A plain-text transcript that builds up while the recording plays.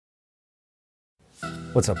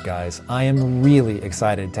What's up, guys? I am really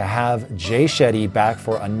excited to have Jay Shetty back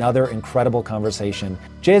for another incredible conversation.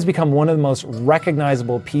 Jay has become one of the most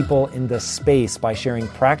recognizable people in the space by sharing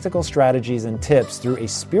practical strategies and tips through a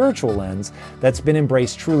spiritual lens that's been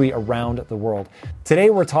embraced truly around the world. Today,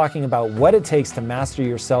 we're talking about what it takes to master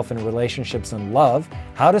yourself in relationships and love,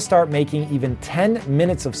 how to start making even 10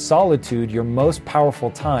 minutes of solitude your most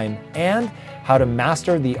powerful time, and how to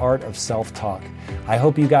master the art of self-talk. I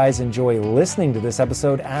hope you guys enjoy listening to this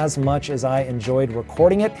episode as much as I enjoyed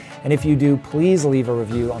recording it. And if you do, please leave a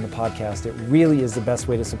review on the podcast. It really is the best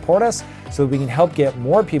way to support us so that we can help get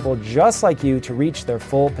more people just like you to reach their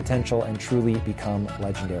full potential and truly become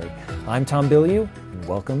legendary. I'm Tom Bilyeu, and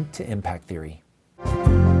welcome to Impact Theory.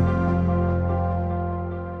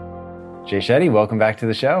 Jay Shetty, welcome back to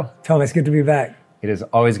the show. Tom, it's good to be back. It is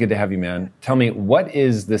always good to have you, man. Tell me, what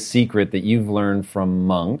is the secret that you've learned from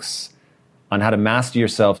monks on how to master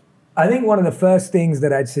yourself? I think one of the first things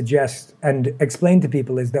that I'd suggest and explain to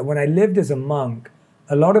people is that when I lived as a monk,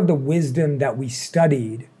 a lot of the wisdom that we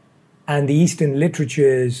studied and the Eastern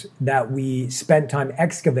literatures that we spent time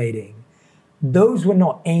excavating, those were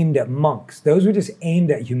not aimed at monks. Those were just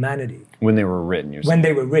aimed at humanity. When they were written, you're saying? When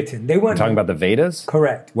they were written. They weren't... You're talking about the Vedas?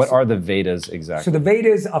 Correct. What are the Vedas exactly? So the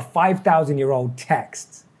Vedas are 5,000-year-old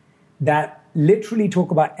texts that literally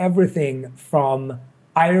talk about everything from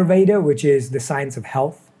Ayurveda, which is the science of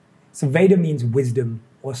health. So Veda means wisdom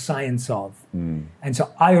or science of. And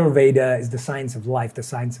so Ayurveda is the science of life, the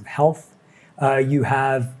science of health. You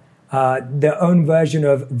have their own version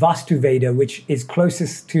of Vastu Veda, which is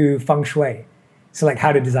closest to Feng Shui. So like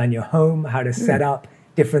how to design your home, how to set up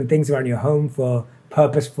different things around your home for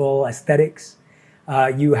purposeful aesthetics.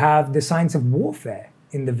 You have the science of warfare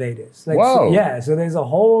in the Vedas. Whoa. So there's a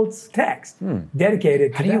whole text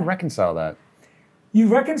dedicated to How do you reconcile that? You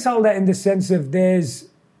reconcile that in the sense of there's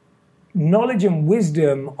knowledge and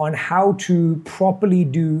wisdom on how to properly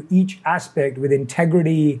do each aspect with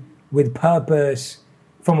integrity, with purpose,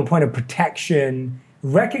 from a point of protection,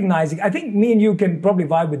 recognizing, I think me and you can probably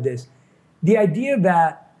vibe with this, the idea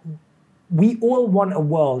that we all want a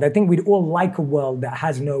world, I think we'd all like a world that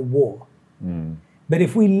has no war. But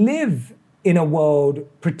if we live in a world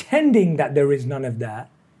pretending that there is none of that,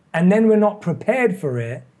 and then we're not prepared for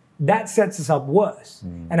it, that sets us up worse.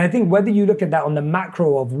 And I think whether you look at that on the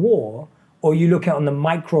macro of war, or you look at on the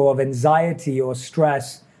micro of anxiety or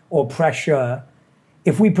stress or pressure,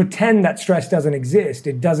 if we pretend that stress doesn't exist,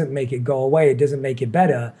 it doesn't make it go away, it doesn't make it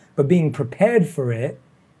better, but being prepared for it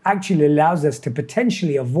actually allows us to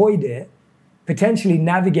potentially avoid it, potentially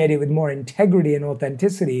navigate it with more integrity and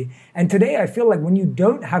authenticity. And today I feel like when you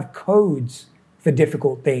don't have codes for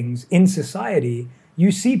difficult things in society,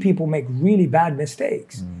 you see people make really bad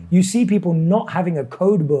mistakes. You see people not having a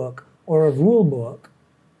code book or a rule book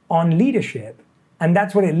on leadership. And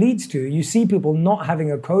that's what it leads to. You see people not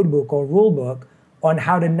having a code book or rule book on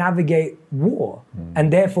how to navigate war.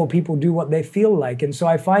 And therefore people do what they feel like. And so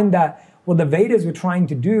I find that what the Vedas were trying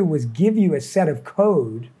to do was give you a set of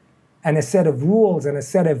code and a set of rules and a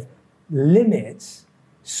set of limits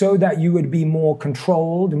so that you would be more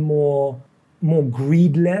controlled, more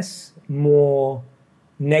greedless, more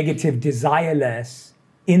negative desireless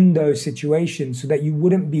in those situations so that you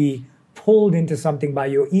wouldn't be pulled into something by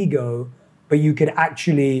your ego, but you could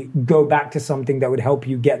actually go back to something that would help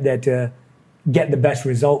you get there to get the best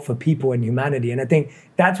result for people and humanity. And I think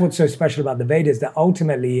that's what's so special about the Vedas, that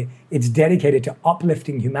ultimately it's dedicated to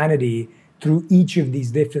uplifting humanity through each of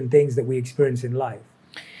these different things that we experience in life.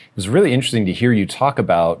 It was really interesting to hear you talk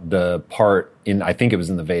about the part in, I think it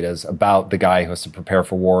was in the Vedas, about the guy who has to prepare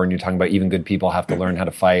for war, and you're talking about even good people have to learn how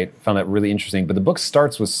to fight. I found that really interesting. But the book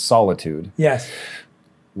starts with solitude. Yes.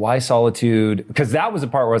 Why solitude? Because that was the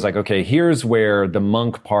part where I was like, okay, here's where the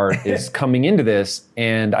monk part is coming into this.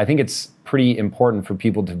 And I think it's pretty important for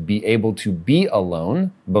people to be able to be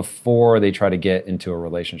alone before they try to get into a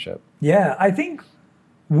relationship. Yeah, I think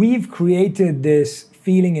we've created this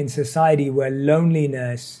feeling in society where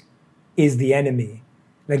loneliness is the enemy.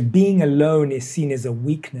 Like being alone is seen as a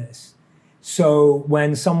weakness. So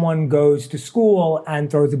when someone goes to school and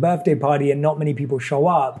throws a birthday party and not many people show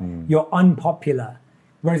up, you're unpopular.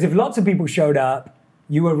 Whereas if lots of people showed up,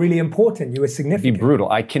 you were really important, you were significant. It'd be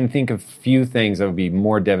brutal. I can think of few things that would be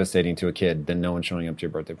more devastating to a kid than no one showing up to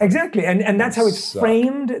your birthday party. Exactly, and that's how it's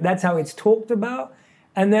framed, that's how it's talked about.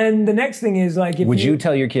 And then the next thing is like... Would you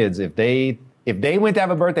tell your kids if they went to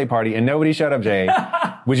have a birthday party and nobody showed up, Jay,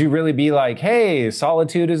 would you really be like, hey,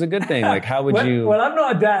 solitude is a good thing? Like, how would you... Well, I'm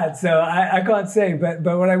not a dad, so I can't say, but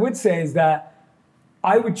what I would say is that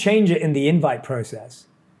I would change it in the invite process.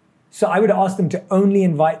 So I would ask them to only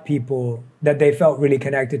invite people that they felt really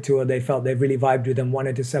connected to, or they felt they really vibed with and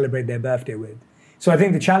wanted to celebrate their birthday with. So I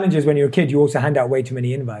think the challenge is when you're a kid, you also hand out way too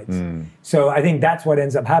many invites. So I think that's what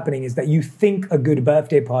ends up happening, is that you think a good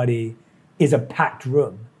birthday party is a packed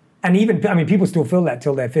room. And even, I mean, people still feel that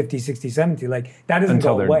till they're 50, 60, 70. Like, that doesn't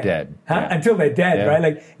Until go away. they're dead. Huh? Yeah. Until they're dead, Yeah. right?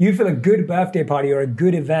 Like, you feel a good birthday party or a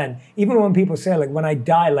good event. Even when people say, like, when I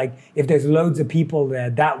die, like, if there's loads of people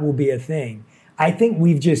there, that will be a thing. I think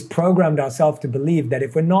we've just programmed ourselves to believe that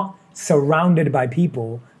if we're not surrounded by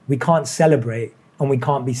people, we can't celebrate and we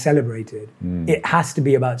can't be celebrated. It has to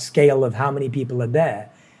be about scale of how many people are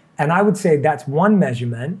there. And I would say that's one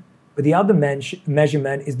measurement, but the other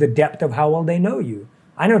measurement is the depth of how well they know you.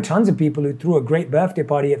 I know tons of people who threw a great birthday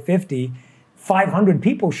party at 50, 500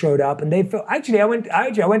 people showed up, and they felt, I went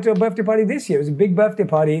to a birthday party this year. It was a big birthday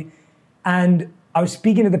party, and I was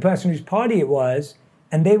speaking to the person whose party it was,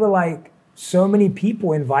 and they were like, so many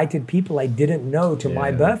people invited people I didn't know to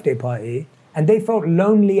my birthday party, and they felt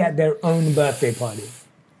lonely at their own birthday party.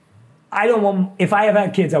 If I ever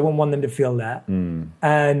had kids, I wouldn't want them to feel that.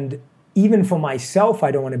 And even for myself,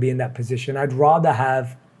 I don't want to be in that position. I'd rather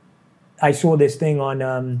have, I saw this thing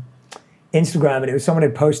on Instagram, and it was someone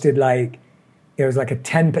had posted like, it was like a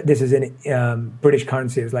 10, this is in British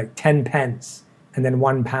currency, it was like 10 pence and then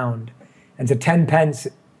 £1. And so 10 pence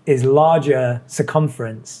is larger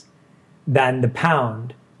circumference than the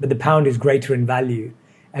pound, but the pound is greater in value.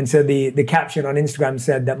 And so the caption on Instagram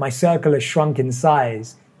said that my circle has shrunk in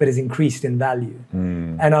size, but has increased in value.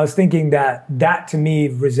 And I was thinking that to me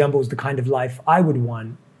resembles the kind of life I would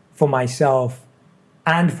want for myself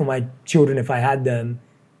and for my children if I had them.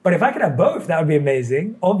 But if I could have both, that would be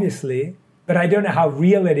amazing, obviously. But I don't know how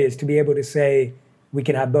real it is to be able to say we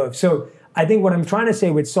can have both. So I think what I'm trying to say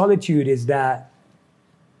with solitude is that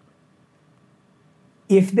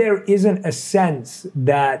if there isn't a sense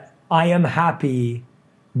that I am happy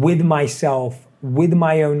with myself, with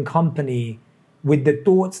my own company, with the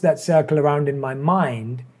thoughts that circle around in my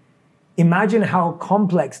mind, imagine how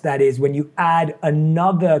complex that is when you add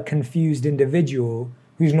another confused individual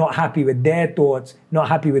who's not happy with their thoughts, not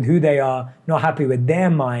happy with who they are, not happy with their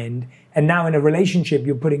mind. And now in a relationship,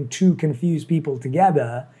 you're putting two confused people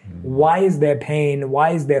together. Why is there pain?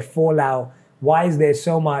 Why is there fallout? Why is there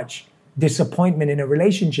so much disappointment in a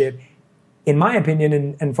relationship? In my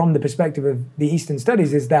opinion, and from the perspective of the Eastern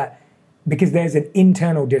studies, is that because there's an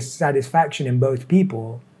internal dissatisfaction in both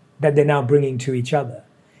people that they're now bringing to each other.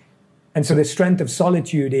 And so the strength of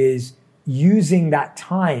solitude is using that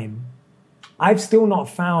time. I've still not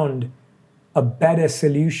found a better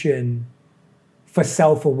solution for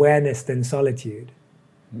self-awareness than solitude.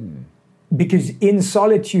 Because in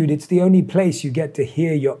solitude, it's the only place you get to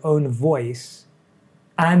hear your own voice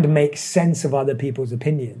and make sense of other people's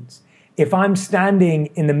opinions. If I'm standing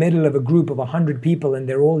in the middle of a group of 100 people and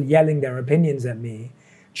they're all yelling their opinions at me,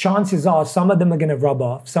 chances are some of them are going to rub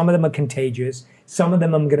off, some of them are contagious, some of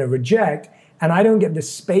them I'm going to reject, and I don't get the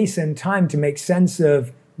space and time to make sense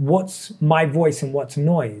of what's my voice and what's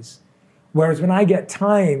noise. Whereas when I get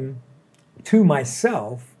time to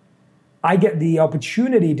myself, I get the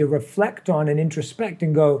opportunity to reflect on and introspect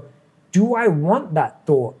and go, do I want that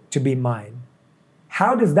thought to be mine?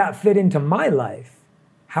 How does that fit into my life?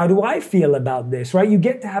 How do I feel about this, right? You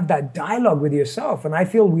get to have that dialogue with yourself. And I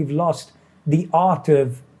feel we've lost the art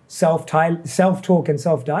of self-talk and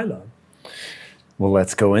self-dialogue. Well,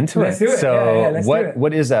 let's go into Let's do it. So Let's do it.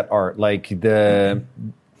 what is that art? Like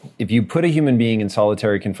if you put a human being in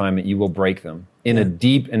solitary confinement, you will break them in a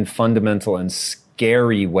deep and fundamental and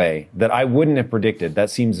scary way that I wouldn't have predicted. That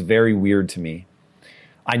seems very weird to me.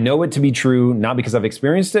 I know it to be true, not because I've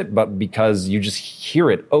experienced it, but because you just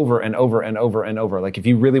hear it over and over and over and over. Like if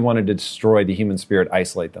you really wanted to destroy the human spirit,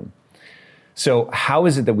 isolate them. So how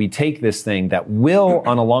is it that we take this thing that will,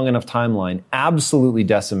 on a long enough timeline, absolutely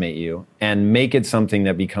decimate you and make it something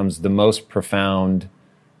that becomes the most profound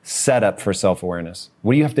setup for self-awareness?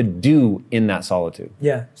 What do you have to do in that solitude?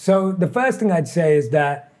 Yeah. So the first thing I'd say is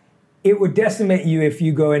that it would decimate you if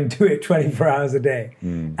you go and do it 24 hours a day.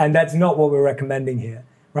 And that's not what we're recommending here,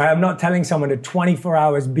 right? I'm not telling someone to 24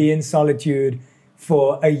 hours be in solitude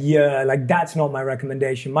for a year. Like that's not my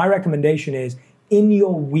recommendation. My recommendation is in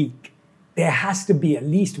your week, there has to be at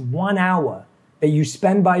least 1 hour that you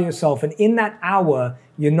spend by yourself. And in that hour,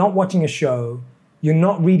 you're not watching a show, you're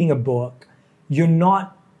not reading a book, you're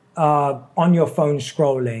not on your phone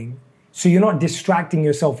scrolling. So you're not distracting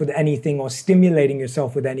yourself with anything or stimulating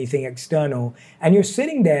yourself with anything external. And you're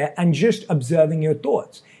sitting there and just observing your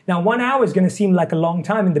thoughts. Now, 1 hour is going to seem like a long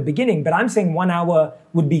time in the beginning, but I'm saying 1 hour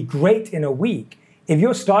would be great in a week. If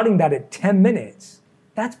you're starting that at 10 minutes,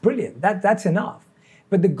 that's brilliant. That's enough.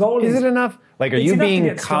 But the goal Is it enough? Like, are It's you enough to being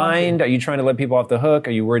get started. kind? Are you trying to let people off the hook?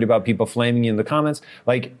 Are you worried about people flaming you in the comments?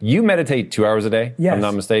 Like, you meditate 2 hours a day, if Yes. I'm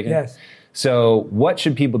not mistaken. Yes. So what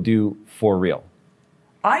should people do for real?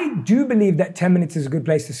 I do believe that 10 minutes is a good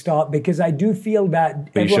place to start because I do feel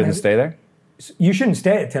that But you shouldn't stay there? You shouldn't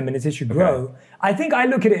stay at 10 minutes, it should grow. I think I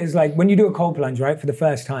look at it as like when you do a cold plunge, right, for the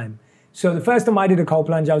first time. So the first time I did a cold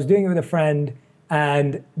plunge, I was doing it with a friend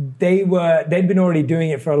and they'd been already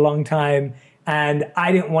doing it for a long time. And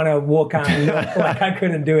I didn't want to walk out and look like I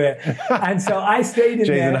couldn't do it. And so I stayed in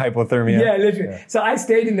Jay's there. in hypothermia. Yeah, literally. Yeah. So I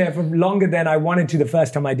stayed in there for longer than I wanted to the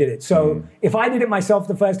first time I did it. So if I did it myself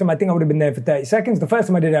the first time, I think I would have been there for 30 seconds. The first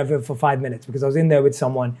time I did it for 5 minutes because I was in there with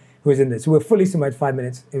someone who was in there. So we're fully submerged 5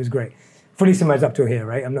 minutes. It was great. Fully submerged up to here,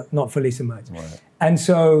 right? I'm not fully submerged. Right. And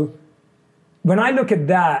so when I look at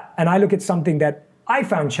that and I look at something that I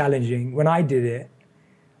found challenging when I did it,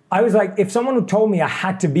 I was like, if someone had told me I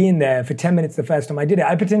had to be in there for 10 minutes the first time I did it,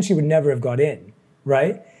 I potentially would never have got in,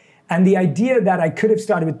 right? And the idea that I could have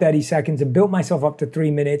started with 30 seconds and built myself up to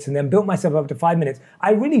 3 minutes and then built myself up to 5 minutes,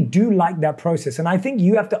 I really do like that process. And I think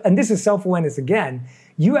you have to, and this is self-awareness again,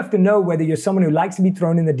 you have to know whether you're someone who likes to be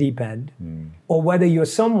thrown in the deep end or whether you're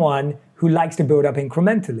someone who likes to build up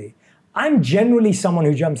incrementally. I'm generally someone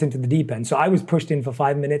who jumps into the deep end. So I was pushed in for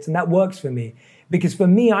 5 minutes and that works for me. Because for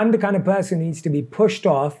me, I'm the kind of person who needs to be pushed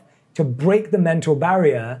off to break the mental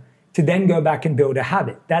barrier to then go back and build a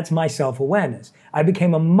habit. That's my self-awareness. I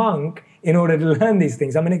became a monk in order to learn these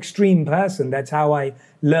things. I'm an extreme person. That's how I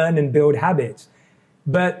learn and build habits.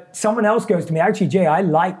 But someone else goes to me, actually, Jay, I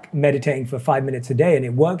like meditating for 5 minutes a day and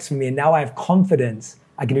it works for me. And now I have confidence.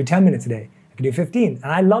 I can do 10 minutes a day. I can do 15.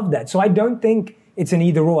 And I love that. So I don't think it's an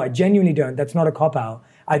either or. I genuinely don't. That's not a cop-out.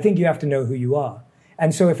 I think you have to know who you are.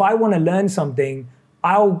 And so if I want to learn something,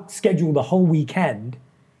 I'll schedule the whole weekend.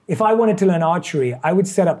 If I wanted to learn archery, I would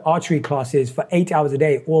set up archery classes for 8 hours a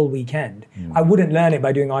day all weekend. I wouldn't learn it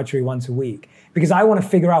by doing archery once a week because I want to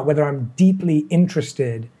figure out whether I'm deeply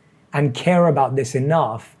interested and care about this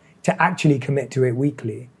enough to actually commit to it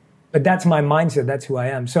weekly. But that's my mindset. That's who I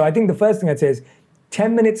am. So I think the first thing I'd say is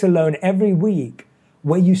 10 minutes alone every week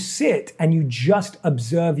where you sit and you just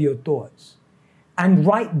observe your thoughts and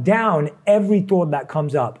write down every thought that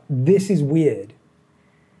comes up. This is weird.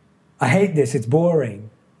 I hate this. It's boring.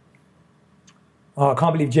 Oh, I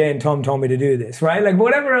can't believe Jay and Tom told me to do this, right? Like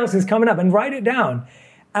whatever else is coming up, and write it down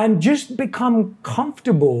and just become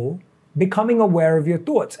comfortable becoming aware of your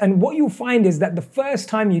thoughts. And what you'll find is that the first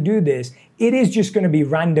time you do this, it is just going to be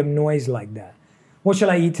random noise like that. What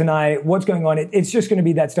shall I eat tonight? What's going on? It's just going to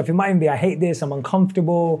be that stuff. It might even be, I hate this. I'm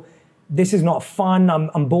uncomfortable. This is not fun.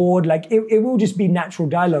 I'm bored. Like it will just be natural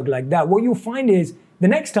dialogue like that. What you'll find is the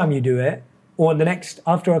next time you do it, or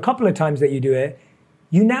after a couple of times that you do it,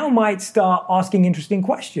 you now might start asking interesting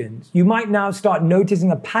questions. You might now start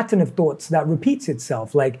noticing a pattern of thoughts that repeats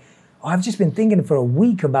itself. Like, oh, I've just been thinking for a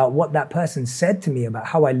week about what that person said to me about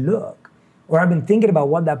how I look. Or I've been thinking about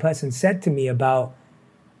what that person said to me about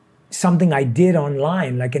something I did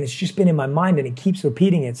online. Like, and it's just been in my mind and it keeps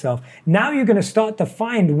repeating itself. Now you're going to start to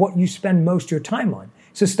find what you spend most of your time on.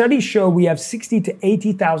 So studies show we have 60 to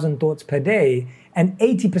 80,000 thoughts per day, and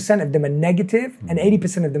 80% of them are negative and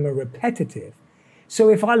 80% of them are repetitive. So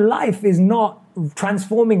if our life is not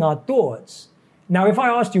transforming our thoughts, now if I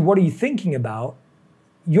asked you, what are you thinking about?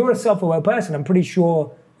 You're a self-aware person. I'm pretty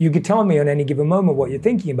sure you could tell me on any given moment what you're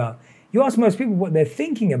thinking about. You ask most people what they're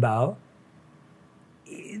thinking about,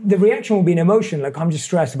 the reaction will be an emotion, like I'm just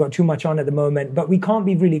stressed, I've got too much on at the moment, but we can't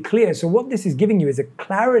be really clear. So what this is giving you is a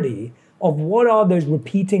clarity of what are those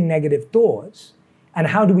repeating negative thoughts and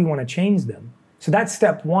how do we want to change them? So that's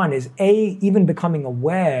step one, is even becoming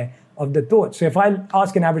aware of the thoughts. So if I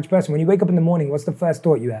ask an average person, when you wake up in the morning, what's the first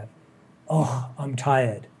thought you have? Oh, I'm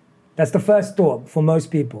tired. That's the first thought for most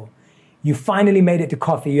people. You finally made it to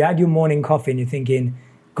coffee. You had your morning coffee and you're thinking,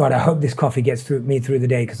 God, I hope this coffee gets me through the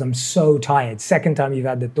day because I'm so tired. Second time you've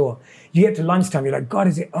had the thought. You get to lunchtime, you're like, God,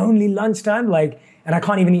 is it only lunchtime? And I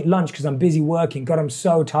can't even eat lunch because I'm busy working. God, I'm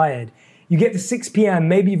so tired. You get to 6 p.m.,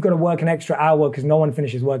 maybe you've got to work an extra hour because no one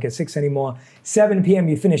finishes work at 6 anymore. 7 p.m.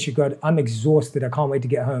 you finish, you go, I'm exhausted, I can't wait to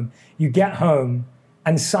get home. You get home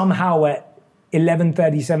and somehow at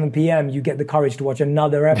 11:37 p.m. you get the courage to watch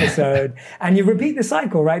another episode and you repeat the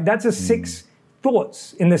cycle, right? That's a 6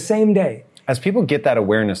 thoughts in the same day. As people get that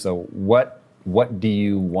awareness though, what do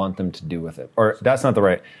you want them to do with it? Or that's not the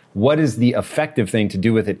right, what is the effective thing to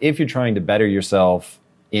do with it if you're trying to better yourself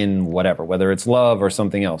in whatever, whether it's love or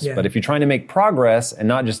something else. Yeah. But if you're trying to make progress and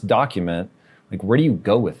not just document, like where do you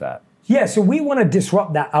go with that? Yeah, so we want to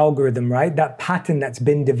disrupt that algorithm, right? That pattern that's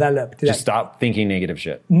been developed. Just stop thinking negative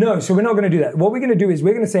shit. No, so we're not going to do that. What we're going to do is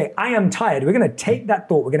we're going to say, I am tired. We're going to take that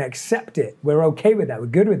thought. We're going to accept it. We're okay with that. We're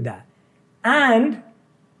good with that. And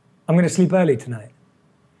I'm going to sleep early tonight.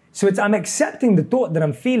 So I'm accepting the thought that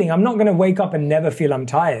I'm feeling. I'm not going to wake up and never feel I'm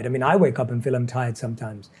tired. I mean, I wake up and feel I'm tired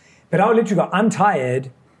sometimes. But I'll literally go, I'm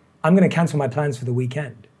tired. I'm going to cancel my plans for the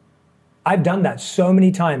weekend. I've done that so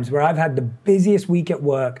many times where I've had the busiest week at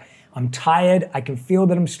work. I'm tired. I can feel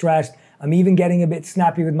that I'm stressed. I'm even getting a bit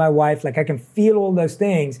snappy with my wife. Like I can feel all those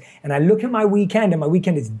things. And I look at my weekend and my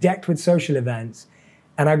weekend is decked with social events.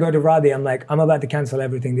 And I go to Radhi, I'm like, I'm about to cancel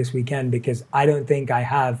everything this weekend because I don't think I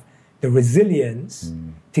have the resilience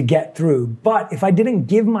to get through. But if I didn't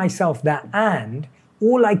give myself that and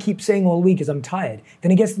all I keep saying all week is I'm tired.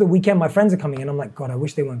 Then it gets to the weekend, my friends are coming and I'm like, God, I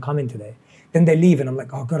wish they weren't coming today. Then they leave and I'm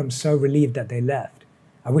like, oh God, I'm so relieved that they left.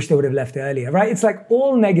 I wish they would have left earlier, right? It's like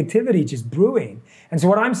all negativity just brewing. And so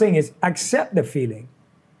what I'm saying is accept the feeling.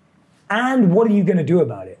 And what are you going to do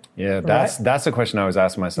about it? Yeah, that's the question I was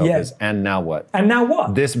asking myself is, and now what? And now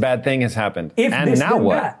what? This bad thing has happened. If and this, now then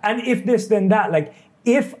what? That. And if this, then that. Like,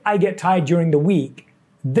 if I get tired during the week,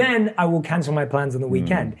 then I will cancel my plans on the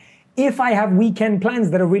weekend. If I have weekend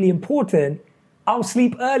plans that are really important, I'll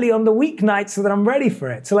sleep early on the weeknight so that I'm ready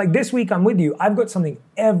for it. So like this week, I'm with you. I've got something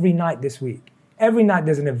every night this week. Every night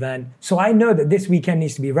there's an event. So I know that this weekend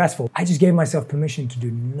needs to be restful. I just gave myself permission to do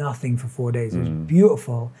nothing for 4 days. It was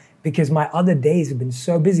beautiful because my other days have been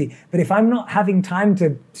so busy. But if I'm not having time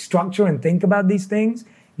to structure and think about these things,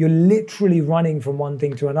 you're literally running from one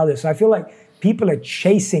thing to another. So I feel like people are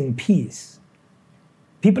chasing peace.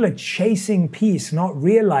 People are chasing peace, not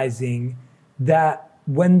realizing that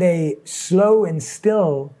when they slow and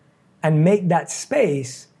still and make that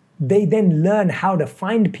space, they then learn how to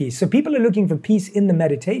find peace. So people are looking for peace in the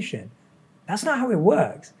meditation. That's not how it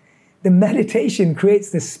works. The meditation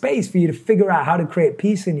creates the space for you to figure out how to create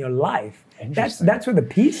peace in your life. That's where the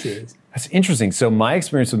peace is. That's interesting. So my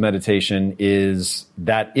experience with meditation is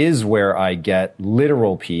that is where I get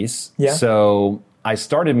literal peace. Yeah. So I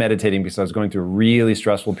started meditating because I was going through a really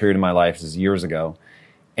stressful period in my life. This is years ago.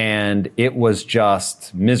 And it was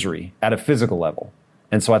just misery at a physical level.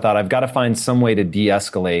 And so I thought, I've got to find some way to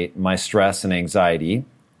de-escalate my stress and anxiety.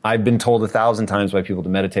 I've been told 1,000 times by people to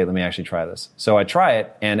meditate. Let me actually try this. So I try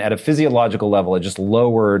it, and at a physiological level, it just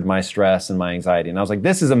lowered my stress and my anxiety. And I was like,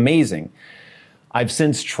 this is amazing. I've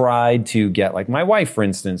since tried to get, like my wife, for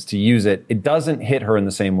instance, to use it. It doesn't hit her in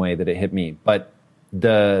the same way that it hit me. But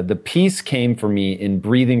the peace came for me in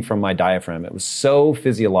breathing from my diaphragm. It was so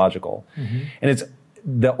physiological. And it's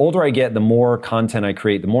the older I get, the more content I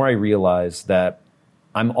create, the more I realize that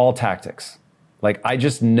I'm all tactics. Like I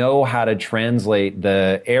just know how to translate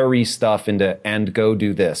the airy stuff into and go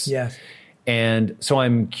do this. Yes. And so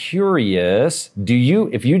I'm curious,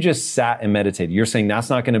 if you just sat and meditated, you're saying that's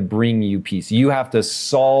not going to bring you peace. You have to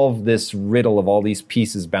solve this riddle of all these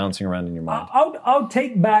pieces bouncing around in your mind. I'll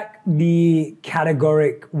take back the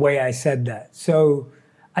categoric way I said that. So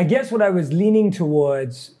I guess what I was leaning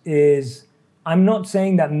towards is I'm not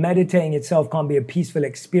saying that meditating itself can't be a peaceful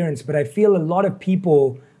experience, but I feel a lot of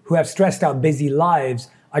people who have stressed out, busy lives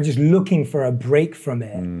are just looking for a break from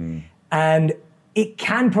it. And it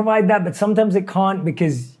can provide that, but sometimes it can't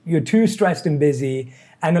because you're too stressed and busy.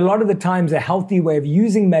 And a lot of the times a healthy way of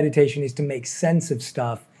using meditation is to make sense of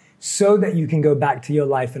stuff so that you can go back to your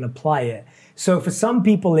life and apply it. So for some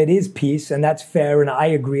people, it is peace, and that's fair, and I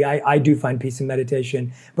agree. I do find peace in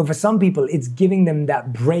meditation. But for some people, it's giving them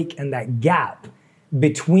that break and that gap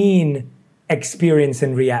between experience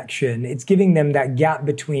and reaction. It's giving them that gap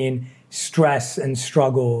between stress and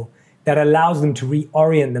struggle that allows them to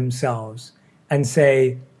reorient themselves and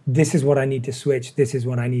say, this is what I need to switch, this is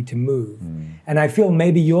what I need to move. And I feel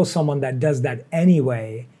maybe you're someone that does that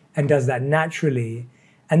anyway and does that naturally.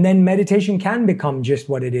 And then meditation can become just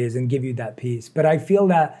what it is and give you that peace. But I feel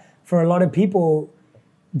that for a lot of people,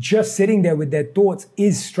 just sitting there with their thoughts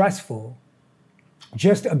is stressful.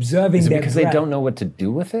 Just observing their because breath. they don't know what to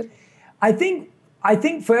do with it? I think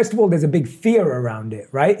first of all, there's a big fear around it,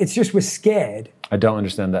 right? It's just we're scared. I don't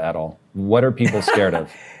understand that at all. What are people scared of?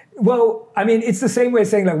 Well, I mean, it's the same way of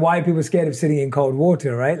saying like, why are people scared of sitting in cold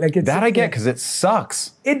water, right? Like it's that I get because it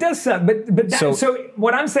sucks. It does suck, but so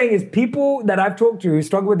what I'm saying is people that I've talked to who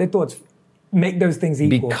struggle with their thoughts make those things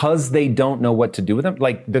equal because they don't know what to do with them.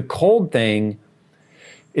 Like the cold thing,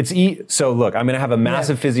 so look, I'm going to have a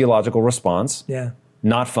massive physiological response. Yeah.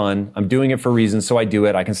 Not fun. I'm doing it for reasons, so I do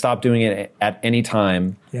it. I can stop doing it at any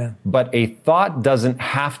time. Yeah. But a thought doesn't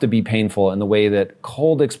have to be painful in the way that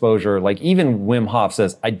cold exposure, like even Wim Hof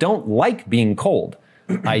says, I don't like being cold.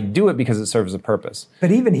 I do it because it serves a purpose.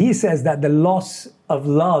 But even he says that the loss of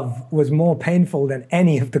love was more painful than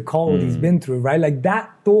any of the cold he's been through, right? Like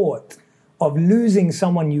that thought of losing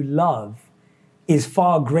someone you love is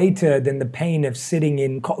far greater than the pain of sitting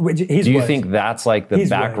in. Do you think that's like the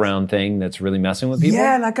background thing that's really messing with people?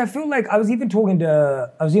 Yeah, like I feel like I was even talking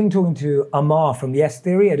to Amar from Yes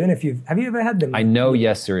Theory. I don't know if have you ever had them? I know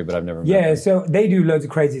Yes Theory, but I've never met them. So they do loads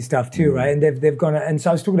of crazy stuff too, right? And they've gone, and so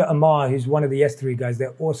I was talking to Amar, who's one of the Yes Theory guys.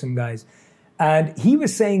 They're awesome guys, and he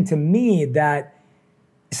was saying to me that.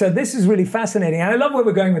 So this is really fascinating. And I love where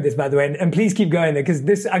we're going with this, by the way. And please keep going there,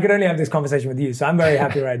 because I could only have this conversation with you. So I'm very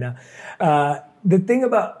happy right now. The thing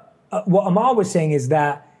about what Amar was saying is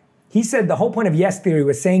that he said the whole point of Yes Theory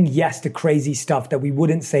was saying yes to crazy stuff that we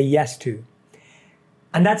wouldn't say yes to.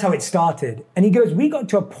 And that's how it started. And he goes, we got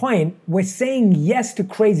to a point where saying yes to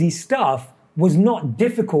crazy stuff was not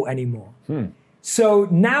difficult anymore. So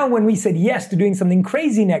now when we said yes to doing something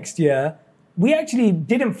crazy next year, we actually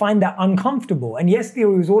didn't find that uncomfortable. And Yes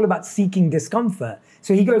Theory was all about seeking discomfort.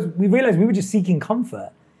 So he goes, we realized we were just seeking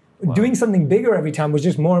comfort. Wow. Doing something bigger every time was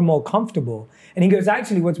just more and more comfortable. And he goes,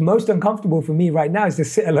 actually, what's most uncomfortable for me right now is to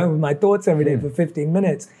sit alone with my thoughts every day for 15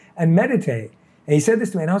 minutes and meditate. And he said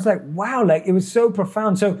this to me, and I was like, wow, like it was so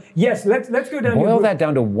profound. So yes, let's go down. Boil that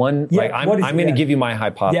down to one. Yeah, like I'm going to give you my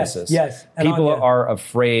hypothesis. Yes. People are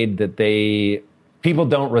afraid that people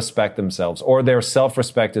don't respect themselves, or their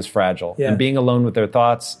self-respect is fragile. And being alone with their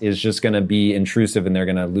thoughts is just going to be intrusive, and they're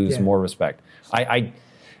going to lose more respect. I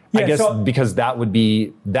guess because that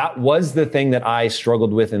was the thing that I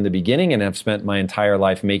struggled with in the beginning, and have spent my entire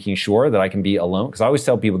life making sure that I can be alone. Because I always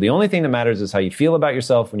tell people the only thing that matters is how you feel about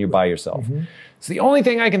yourself when you're by yourself. So the only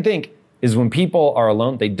thing I can think is when people are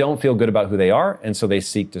alone, they don't feel good about who they are, and so they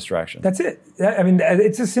seek distraction. That's it. I mean,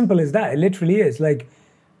 it's as simple as that. It literally is. Like,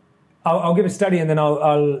 I'll give a study, and then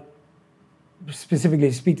I'll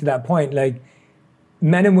specifically speak to that point. Like,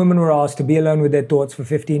 men and women were asked to be alone with their thoughts for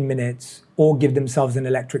 15 minutes or give themselves an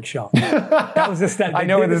electric shock. That was the study. I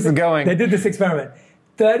know where this is going. They did this experiment.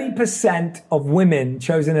 30% of women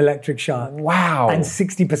chose an electric shock. Wow. And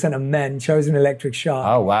 60% of men chose an electric shock.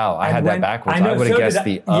 Oh, wow. I had that backwards. I would have guessed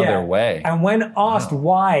the other way. And when asked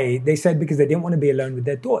why, they said because they didn't want to be alone with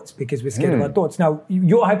their thoughts, because we're scared of our thoughts. Now,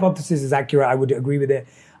 your hypothesis is accurate. I would agree with it.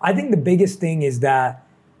 I think the biggest thing is that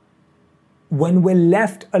when we're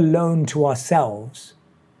left alone to ourselves,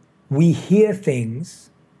 we hear things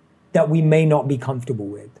that we may not be comfortable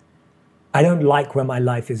with. I don't like where my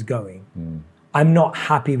life is going. I'm not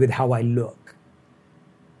happy with how I look.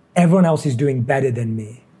 Everyone else is doing better than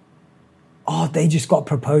me. Oh, they just got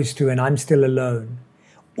proposed to and I'm still alone.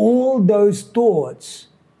 All those thoughts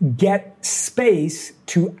get space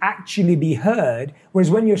to actually be heard. Whereas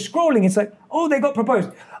when you're scrolling, it's like, oh, they got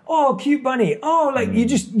proposed. Oh, cute bunny. Oh, like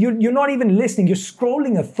you're not even listening. You're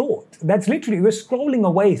scrolling a thought. That's literally, we're scrolling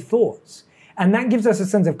away thoughts. And that gives us a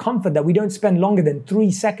sense of comfort that we don't spend longer than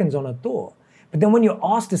 3 seconds on a thought. But then when you're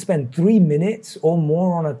asked to spend 3 minutes or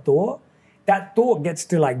more on a thought, that thought gets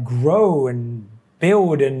to like grow and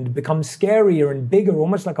build and become scarier and bigger,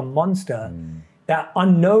 almost like a monster. That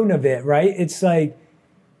unknown of it, right? It's like,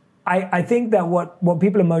 I think that what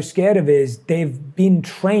people are most scared of is they've been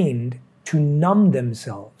trained to numb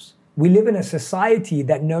themselves. We live in a society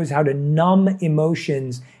that knows how to numb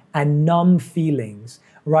emotions and numb feelings,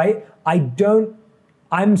 right?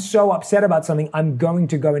 I'm so upset about something, I'm going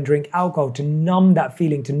to go and drink alcohol to numb that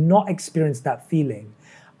feeling, to not experience that feeling.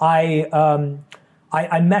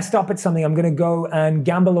 I messed up at something, I'm going to go and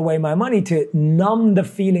gamble away my money to numb the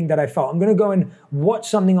feeling that I felt. I'm going to go and watch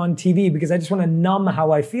something on TV because I just want to numb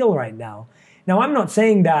how I feel right now. Now, I'm not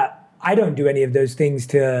saying that I don't do any of those things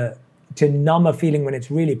to numb a feeling when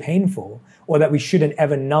it's really painful, or that we shouldn't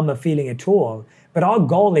ever numb a feeling at all. But our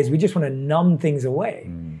goal is we just want to numb things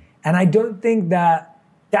away. And I don't think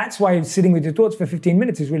that's why sitting with your thoughts for 15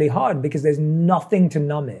 minutes is really hard, because there's nothing to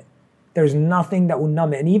numb it. There's nothing that will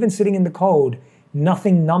numb it. And even sitting in the cold,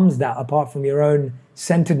 nothing numbs that apart from your own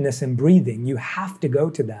centeredness and breathing. You have to go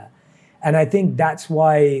to that. And I think that's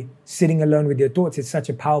why sitting alone with your thoughts is such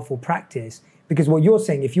a powerful practice. Because what you're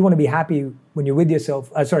saying, if you want to be happy when you're with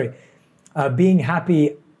yourself, being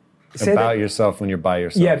happy about yourself when you're by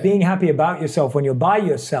yourself. Yeah, being happy about yourself when you're by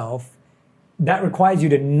yourself, that requires you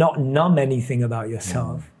to not numb anything about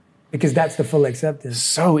yourself, because that's the full acceptance.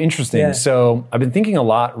 So interesting. Yeah. So I've been thinking a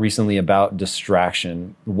lot recently about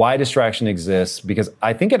distraction, why distraction exists, because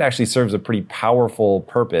I think it actually serves a pretty powerful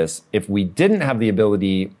purpose. If we didn't have the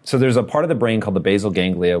ability, so there's a part of the brain called the basal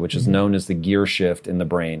ganglia, which is known as the gear shift in the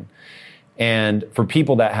brain. And for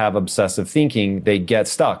people that have obsessive thinking, they get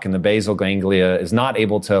stuck and the basal ganglia is not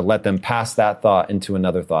able to let them pass that thought into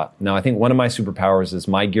another thought. Now, I think one of my superpowers is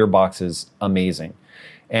my gearbox is amazing.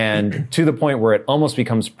 And to the point where it almost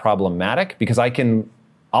becomes problematic because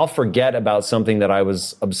I'll forget about something that I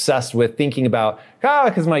was obsessed with thinking about,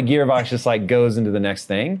 because my gearbox just like goes into the next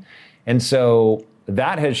thing. And so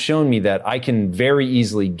that has shown me that I can very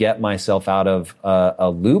easily get myself out of a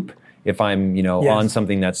loop. If I'm, on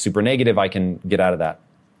something that's super negative, I can get out of that.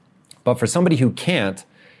 But for somebody who can't,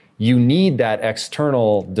 you need that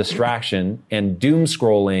external distraction and doom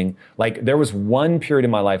scrolling. Like there was one period in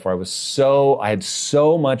my life where I had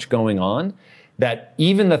so much going on that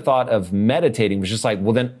even the thought of meditating was just like,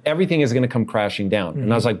 well, then everything is going to come crashing down.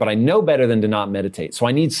 And I was like, but I know better than to not meditate. So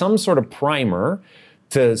I need some sort of primer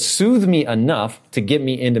to soothe me enough to get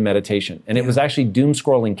me into meditation. And it was actually doom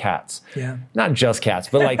scrolling cats. Yeah. Not just cats,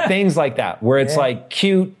 but like things like that, where it's like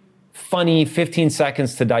cute, funny, 15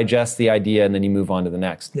 seconds to digest the idea and then you move on to the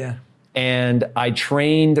next. Yeah. And I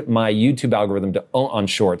trained my YouTube algorithm on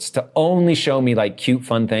shorts to only show me like cute,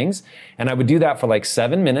 fun things. And I would do that for like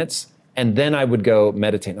 7 minutes. And then I would go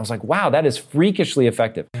meditate. And I was like, wow, that is freakishly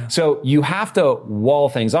effective. Yeah. So you have to wall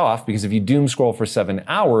things off because if you doom scroll for 7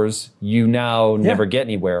 hours, you now never get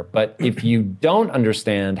anywhere. But if you don't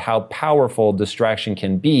understand how powerful distraction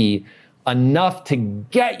can be, enough to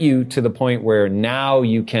get you to the point where now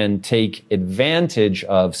you can take advantage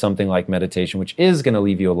of something like meditation, which is going to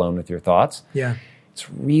leave you alone with your thoughts. Yeah.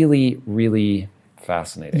 It's really, really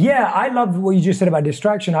fascinating. Yeah, I love what you just said about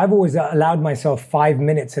distraction. I've always allowed myself 5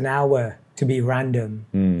 minutes an hour to be random.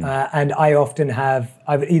 And I often I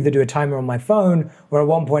would either do a timer on my phone or at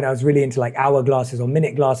one point I was really into like hour glasses or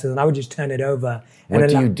minute glasses and I would just turn it over. What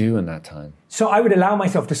do you do in that time? So I would allow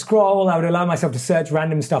myself to scroll. I would allow myself to search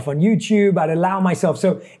random stuff on YouTube. I'd allow myself.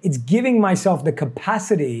 So it's giving myself the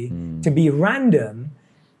capacity to be random.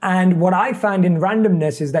 And what I found in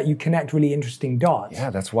randomness is that you connect really interesting dots. Yeah,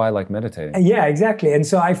 that's why I like meditating. Yeah, exactly. And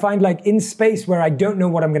so I find like in space where I don't know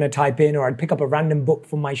what I'm going to type in, or I'd pick up a random book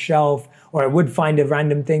from my shelf, or I would find a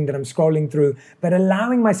random thing that I'm scrolling through. But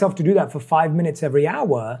allowing myself to do that for 5 minutes every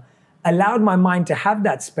hour allowed my mind to have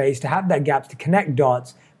that space, to have that gaps, to connect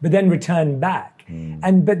dots, but then return back.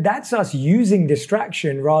 But that's us using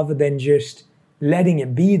distraction rather than just letting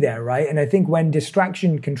it be there, right? And I think when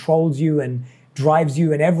distraction controls you and drives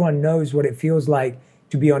you, and everyone knows what it feels like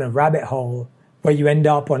to be on a rabbit hole where you end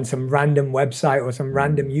up on some random website or some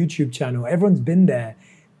random YouTube channel. Everyone's been there.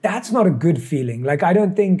 That's not a good feeling. Like, I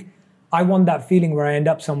don't think I want that feeling where I end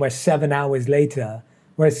up somewhere 7 hours later,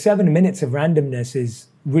 whereas 7 minutes of randomness is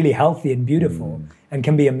really healthy and beautiful and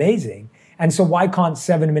can be amazing. And so why can't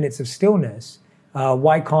 7 minutes of stillness?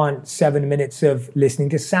 Why can't 7 minutes of listening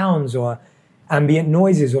to sounds or ambient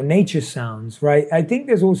noises or nature sounds, right? I think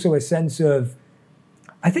there's also a sense of,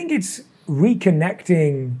 I think it's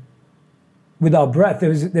reconnecting with our breath.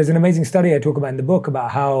 There's an amazing study I talk about in the book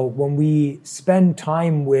about how when we spend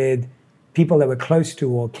time with people that we're close to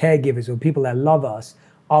or caregivers or people that love us,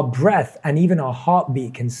 our breath and even our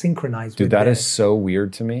heartbeat can synchronize. Dude, that is so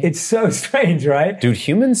weird to me. It's so strange, right? Dude,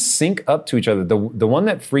 humans sync up to each other. The one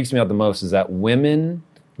that freaks me out the most is that women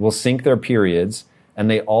will sync their periods and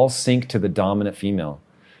they all sync to the dominant female.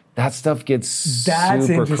 That stuff gets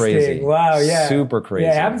super crazy. Wow, yeah. Super crazy.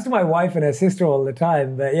 Yeah, it happens to my wife and her sister all the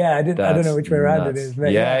time. But yeah, I don't know which way around it is.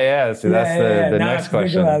 But yeah. So that's the next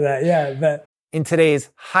question. About that. Yeah, but in today's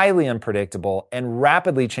highly unpredictable and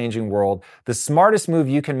rapidly changing world, the smartest move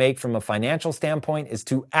you can make from a financial standpoint is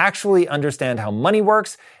to actually understand how money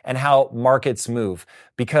works and how markets move.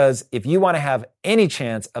 Because if you want to have any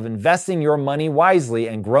chance of investing your money wisely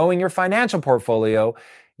and growing your financial portfolio,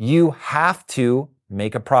 you have to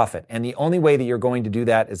make a profit. And the only way that you're going to do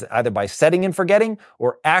that is either by setting and forgetting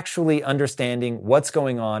or actually understanding what's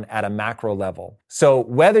going on at a macro level. So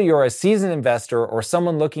whether you're a seasoned investor or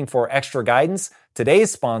someone looking for extra guidance, today's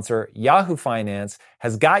sponsor, Yahoo Finance,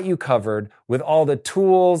 has got you covered with all the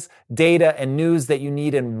tools, data, and news that you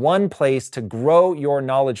need in one place to grow your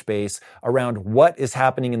knowledge base around what is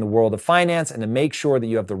happening in the world of finance and to make sure that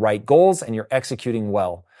you have the right goals and you're executing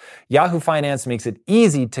well. Yahoo Finance makes it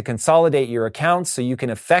easy to consolidate your accounts so you can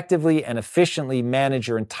effectively and efficiently manage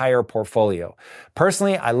your entire portfolio.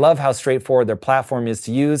 Personally, I love how straightforward their platform is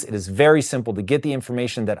to use. It is very simple to get the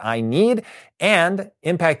information that I need, and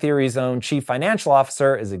Impact Theory's own chief financial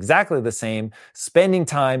officer is exactly the same, spending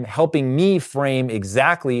time helping me frame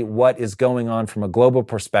exactly what is going on from a global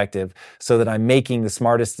perspective so that I'm making the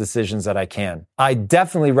smartest decisions that I can. I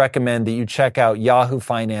definitely recommend that you check out Yahoo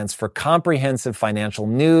Finance for comprehensive financial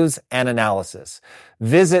news, news and analysis.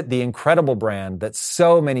 Visit the incredible brand that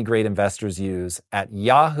so many great investors use at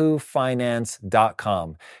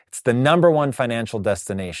yahoofinance.com. It's the #1 financial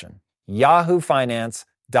destination,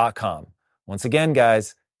 yahoofinance.com. Once again,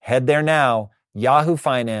 guys, head there now,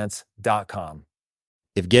 yahoofinance.com.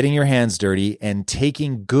 If getting your hands dirty and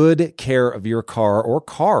taking good care of your car or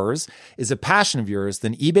cars is a passion of yours,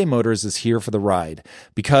 then eBay Motors is here for the ride.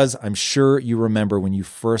 Because I'm sure you remember when you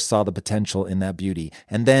first saw the potential in that beauty.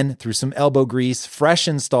 And then through some elbow grease, fresh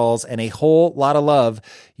installs, and a whole lot of love,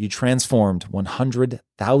 you transformed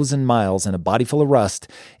 100,000 miles and a body full of rust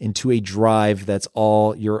into a drive that's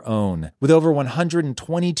all your own. With over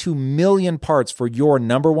 122 million parts for your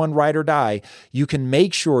 #1 ride or die, you can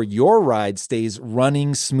make sure your ride stays running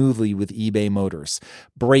smoothly with eBay Motors.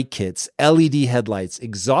 Brake kits, LED headlights,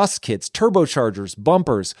 exhaust kits, turbochargers,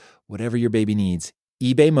 bumpers, whatever your baby needs,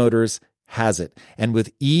 eBay Motors has it. And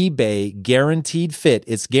with eBay Guaranteed Fit,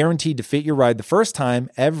 it's guaranteed to fit your ride the first time,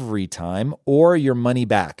 every time, or your money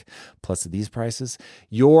back. Plus, at these prices,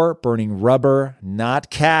 you're burning rubber, not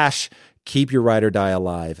cash. Keep your ride or die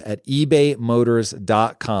alive at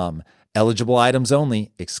ebaymotors.com. Eligible items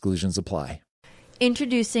only. Exclusions apply.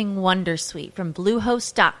 Introducing Wondersuite from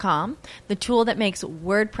Bluehost.com, the tool that makes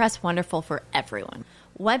WordPress wonderful for everyone.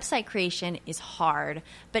 Website creation is hard,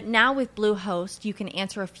 but now with Bluehost, you can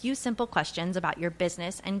answer a few simple questions about your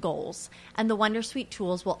business and goals, and the Wondersuite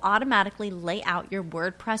tools will automatically lay out your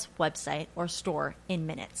WordPress website or store in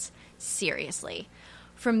minutes. Seriously.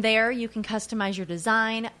 From there, you can customize your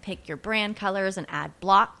design, pick your brand colors, and add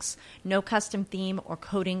blocks. No custom theme or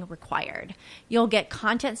coding required. You'll get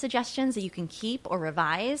content suggestions that you can keep or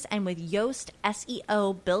revise, and with Yoast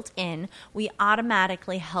SEO built in, we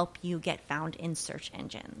automatically help you get found in search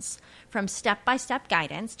engines. From step-by-step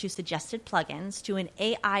guidance to suggested plugins to an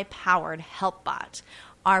AI-powered help bot,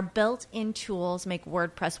 our built-in tools make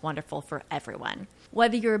WordPress wonderful for everyone.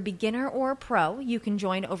 Whether you're a beginner or a pro, you can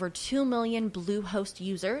join over 2 million Bluehost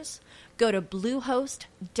users. Go to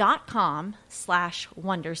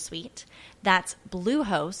bluehost.com/wondersuite. That's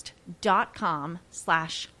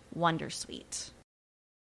bluehost.com/wondersuite.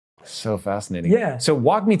 So fascinating. Yeah. So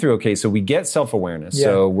walk me through, okay, so we get self-awareness. Yeah.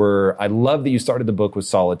 So I love that you started the book with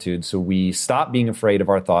solitude. So we stop being afraid of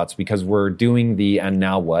our thoughts because we're doing the and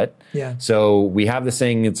now what? Yeah. So we have the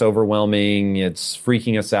saying, it's overwhelming, it's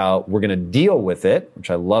freaking us out. We're going to deal with it,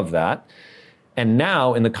 which I love that. And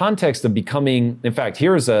now in the context of becoming, in fact,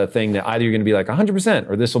 here's a thing that either you're going to be like 100%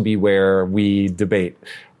 or this will be where we debate.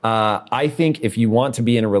 I think if you want to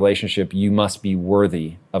be in a relationship, you must be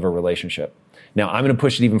worthy of a relationship. Now, I'm going to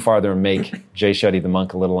push it even farther and make Jay Shetty the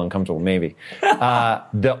monk a little uncomfortable, maybe.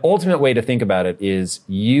 The ultimate way to think about it is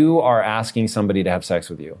you are asking somebody to have sex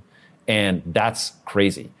with you. And that's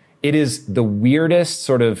crazy. It is the weirdest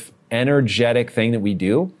sort of energetic thing that we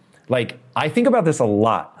do. Like, I think about this a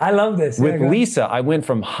lot. I love this. With Lisa, I went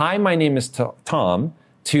from, hi, my name is Tom,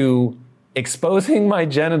 to exposing my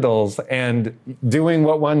genitals and doing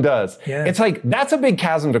what one does. Yeah. It's like, that's a big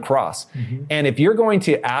chasm to cross. Mm-hmm. And if you're going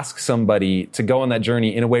to ask somebody to go on that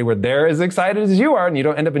journey in a way where they're as excited as you are and you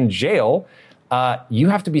don't end up in jail, you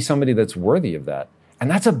have to be somebody that's worthy of that. And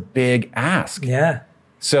that's a big ask. Yeah.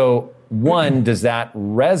 So one, does that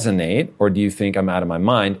resonate, or do you think I'm out of my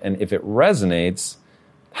mind? And if it resonates,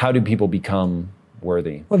 how do people become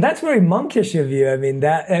worthy? Well, that's very monkish of you. I mean,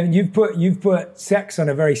 you've put sex on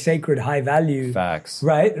a very sacred, high value. Facts.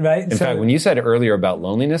 Right. In fact, when you said earlier about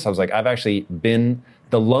loneliness, I was like, I've actually been,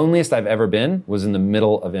 the loneliest I've ever been was in the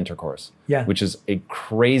middle of intercourse. Yeah. Which is a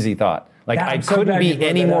crazy thought. Like, I couldn't be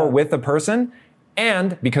any more with a person.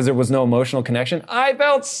 And because there was no emotional connection, I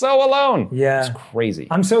felt so alone. Yeah. It's crazy.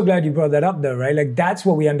 I'm so glad you brought that up though, right? Like, that's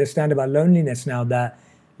what we understand about loneliness now, that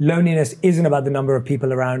loneliness isn't about the number of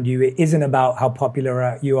people around you. It isn't about how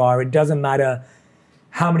popular you are. It doesn't matter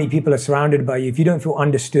how many people are surrounded by you. If you don't feel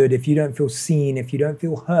understood, if you don't feel seen, if you don't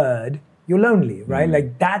feel heard, you're lonely, right?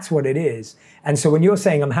 Like, that's what it is. And so when you're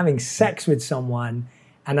saying I'm having sex with someone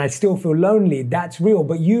and I still feel lonely, that's real.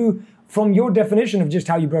 But you, from your definition of just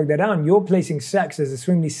how you broke that down, you're placing sex as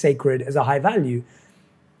extremely sacred, as a high value.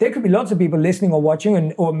 There could be lots of people listening or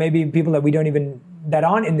watching, or maybe people that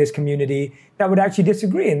aren't in this community that would actually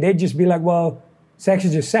disagree. And they'd just be like, well, sex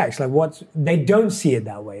is just sex. Like, they don't see it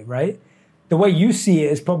that way, right? The way you see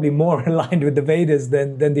it is probably more aligned with the Vedas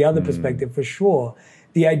than the other perspective, for sure.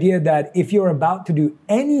 The idea that if you're about to do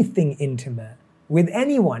anything intimate with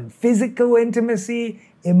anyone, physical intimacy,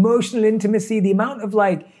 emotional intimacy, the amount of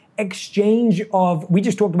exchange of, we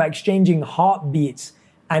just talked about exchanging heartbeats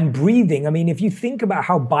and breathing. I mean, if you think about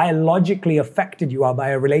how biologically affected you are by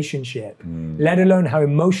a relationship, let alone how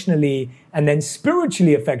emotionally and then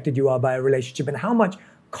spiritually affected you are by a relationship, and how much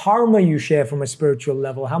karma you share from a spiritual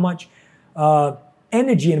level, how much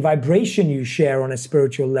energy and vibration you share on a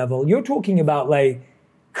spiritual level. You're talking about like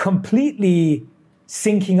completely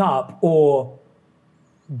syncing up or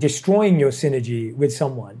destroying your synergy with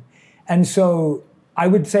someone. And so I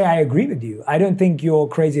would say I agree with you. I don't think you're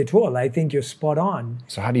crazy at all. I think you're spot on.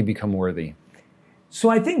 So how do you become worthy? So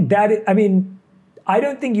I think I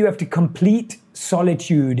don't think you have to complete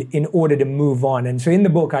solitude in order to move on. And so in the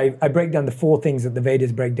book, I break down the 4 things that the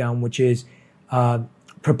Vedas break down, which is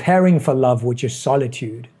preparing for love, which is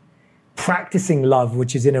solitude, practicing love,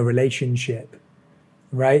 which is in a relationship,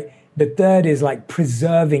 right? The third is like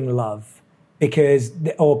preserving love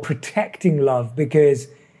or protecting love, because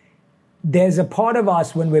there's a part of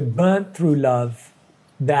us when we're burnt through love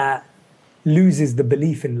that loses the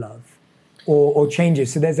belief in love or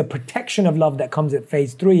changes. So there's a protection of love that comes at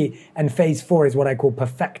phase 3, and phase 4 is what I call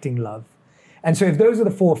perfecting love. And so if those are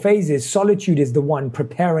the 4 phases, solitude is the one,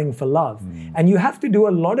 preparing for love. And you have to do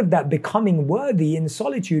a lot of that becoming worthy in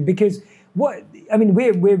solitude, because we're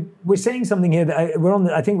saying something here that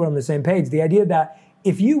I think we're on the same page. The idea that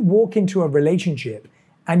if you walk into a relationship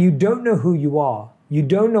and you don't know who you are, you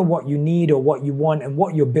don't know what you need or what you want and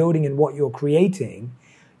what you're building and what you're creating,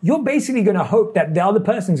 you're basically going to hope that the other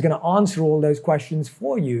person is going to answer all those questions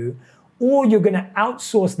for you, or you're going to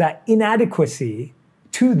outsource that inadequacy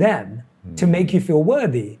to them to make you feel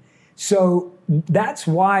worthy. So that's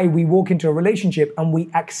why we walk into a relationship and we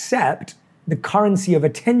accept the currency of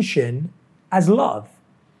attention as love.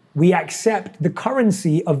 We accept the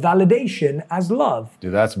currency of validation as love.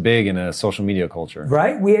 Dude, that's big in a social media culture.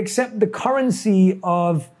 Right? We accept the currency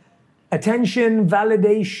of attention,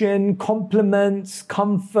 validation, compliments,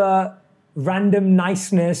 comfort, random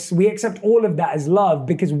niceness. We accept all of that as love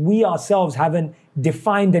because we ourselves haven't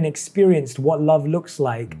defined and experienced what love looks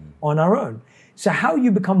like on our own. So how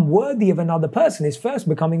you become worthy of another person is first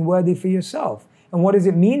becoming worthy for yourself. And what does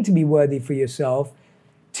it mean to be worthy for yourself?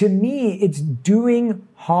 To me, it's doing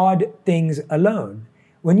hard things alone.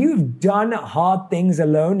 When you've done hard things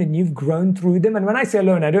alone and you've grown through them, and when I say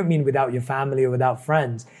alone, I don't mean without your family or without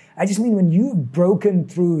friends. I just mean when you've broken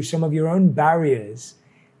through some of your own barriers,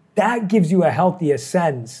 that gives you a healthier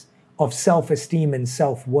sense of self-esteem and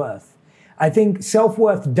self-worth. I think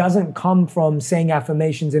self-worth doesn't come from saying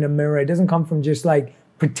affirmations in a mirror. It doesn't come from just like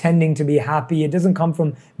pretending to be happy. It doesn't come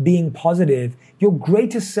from being positive. Your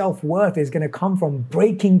greatest self-worth is going to come from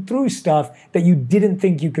breaking through stuff that you didn't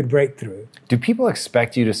think you could break through. Do people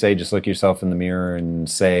expect you to say, just look yourself in the mirror and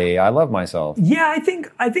say, I love myself? Yeah,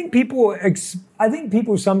 I think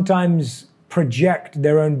people sometimes project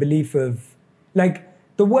their own belief of, like,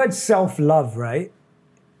 the word self-love, right?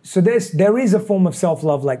 So there is a form of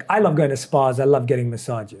self-love, like I love going to spas, I love getting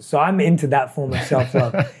massages. So I'm into that form of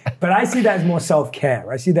self-love. But I see that as more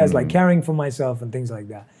self-care. I see that as like caring for myself and things like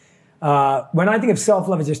that. When I think of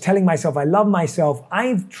self-love as just telling myself I love myself,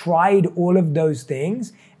 I've tried all of those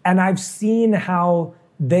things and I've seen how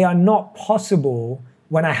they are not possible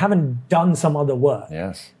when I haven't done some other work.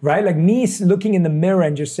 Yes. Right? Like me looking in the mirror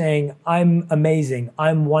and just saying, I'm amazing,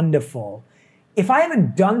 I'm wonderful. If I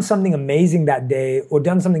haven't done something amazing that day or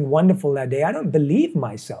done something wonderful that day, I don't believe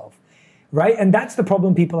myself, right? And that's the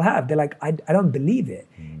problem people have. They're like, I don't believe it.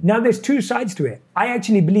 Now, there's 2 sides to it. I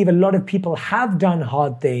actually believe a lot of people have done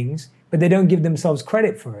hard things, but they don't give themselves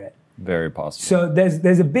credit for it. Very possible. So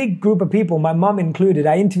there's a big group of people, my mom included.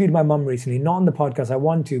 I interviewed my mom recently, not on the podcast, I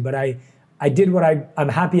want to, but I did what I'm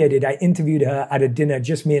happy I did. I interviewed her at a dinner,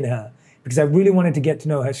 just me and her, because I really wanted to get to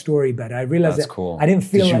know her story better. I realized That's that cool. I didn't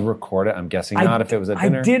feel Did like... you record it? I'm guessing not if it was at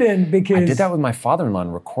dinner. I didn't because... I did that with my father-in-law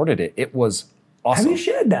and recorded it. It was awesome. Have you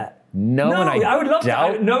shared that? No, and I would love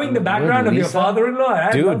to. Knowing the background of your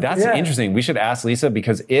father-in-law. Dude, that's interesting. We should ask Lisa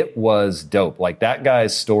because it was dope. Like that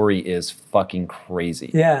guy's story is fucking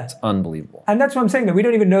crazy. Yeah. It's unbelievable. And that's what I'm saying, that we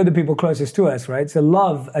don't even know the people closest to us, right? So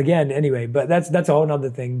love, again, anyway, but that's a whole other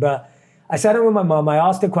thing. But I sat down with my mom. I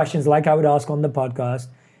asked her questions like I would ask on the podcast.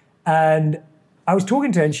 And I was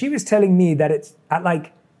talking to her and she was telling me that it's at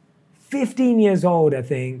like 15 years old, I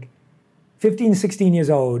think, 15, 16 years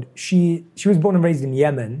old, she was born and raised in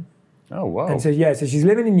Yemen. Oh, wow. And so she's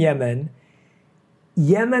living in Yemen.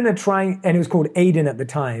 Yemen are trying, and it was called Aden at the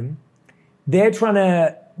time. They're trying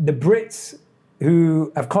to, the Brits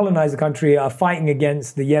who have colonized the country are fighting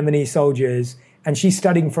against the Yemeni soldiers, and she's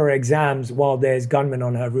studying for her exams while there's gunmen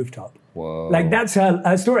on her rooftop. Whoa. Like that's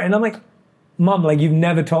her story. And I'm like, Mom, like you've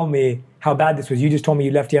never told me how bad this was. You just told me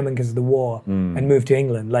you left Yemen because of the war and moved to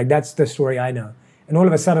England. Like that's the story I know. And all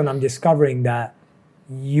of a sudden I'm discovering that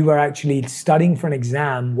you are actually studying for an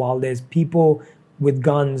exam while there's people with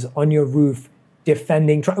guns on your roof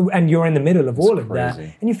defending, and you're in the middle of all of that.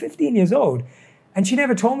 And you're 15 years old. And she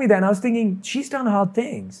never told me that. And I was thinking, she's done hard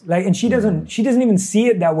things. Like, and she doesn't even see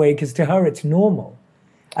it that way because to her it's normal.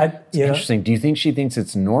 Interesting. Do you think she thinks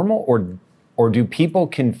it's normal, or do people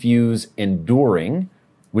confuse enduring,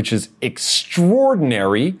 which is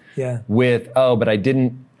extraordinary, with, but I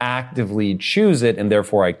didn't actively choose it and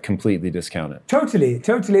therefore I completely discount it? Totally.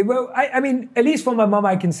 Well, I mean, at least for my mom,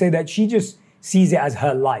 I can say that she just sees it as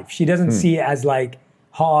her life. She doesn't see it as like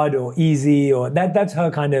hard or easy, or that's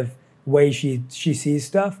her kind of way she sees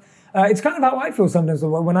stuff. It's kind of how I feel sometimes.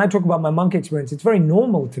 When I talk about my monk experience, it's very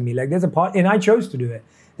normal to me. Like there's a part, and I chose to do it.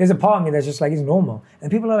 There's a part of me that's just like, it's normal. And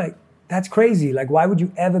people are like, that's crazy. Like, why would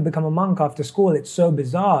you ever become a monk after school? It's so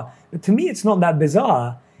bizarre. But to me, it's not that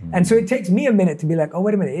bizarre. And so it takes me a minute to be like, oh,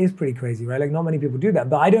 wait a minute, it is pretty crazy, right? Like not many people do that.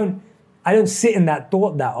 But I don't sit in that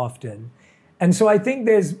thought that often. And so I think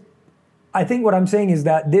what I'm saying is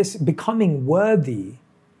that this becoming worthy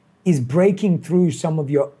is breaking through some of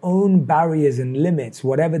your own barriers and limits,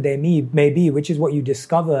 whatever they may be, which is what you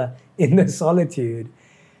discover in the solitude.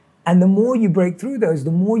 And the more you break through those,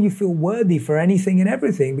 the more you feel worthy for anything and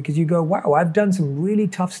everything, because you go, wow, I've done some really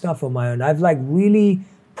tough stuff on my own. I've like really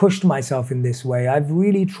pushed myself in this way. I've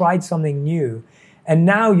really tried something new. And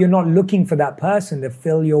now you're not looking for that person to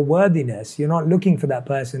fill your worthiness. You're not looking for that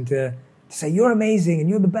person to say, you're amazing and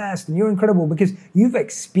you're the best and you're incredible, because you've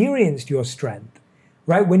experienced your strength.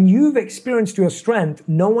 Right? When you've experienced your strength,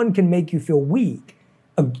 no one can make you feel weak.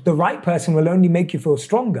 The right person will only make you feel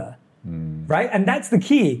stronger. Right? And that's the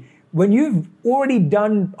key. When you've already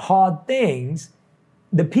done hard things,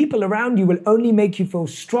 the people around you will only make you feel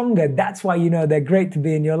stronger. That's why, they're great to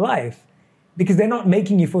be in your life, because they're not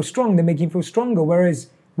making you feel strong. They're making you feel stronger. Whereas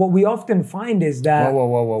what we often find is that...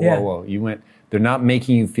 Whoa. They're not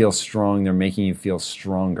making you feel strong. They're making you feel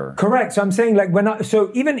stronger. Correct. So I'm saying like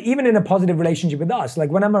even in a positive relationship with us, like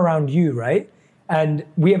when I'm around you, right? And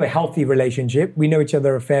we have a healthy relationship. We know each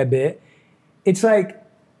other a fair bit. It's like,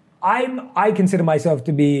 I consider myself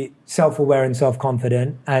to be self-aware and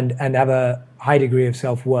self-confident and have a high degree of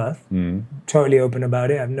self-worth. Totally open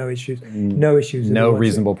about it. I have no issues. No issues. No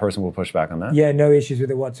reasonable person will push back on that. Yeah, no issues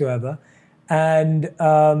with it whatsoever. And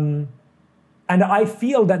I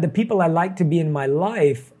feel that the people I like to be in my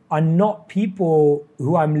life are not people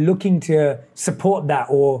who I'm looking to support that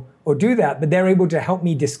or do that, but they're able to help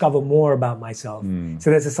me discover more about myself.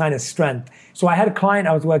 So there's a sign of strength. So I had a client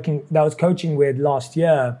I was coaching with last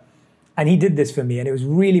year, and he did this for me, and it was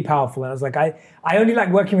really powerful. And I was like, I only like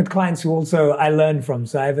working with clients who also I learn from.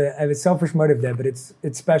 So I have a selfish motive there, but it's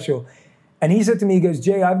special. And he said to me, he goes,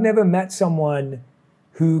 Jay, I've never met someone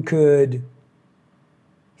who could...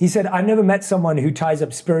 He said, I've never met someone who ties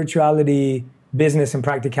up spirituality, business, and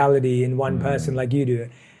practicality in one person like you do.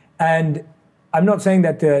 And I'm not saying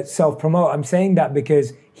that to self-promote. I'm saying that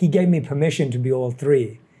because he gave me permission to be all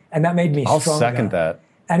three. And that made me stronger. I'll second that.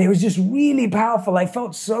 And it was just really powerful. I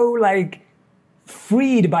felt so like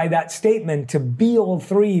freed by that statement to be all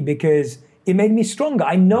three, because it made me stronger.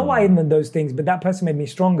 I know I am in those things, but that person made me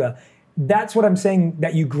stronger. That's what I'm saying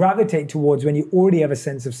that you gravitate towards when you already have a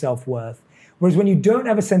sense of self-worth. Whereas when you don't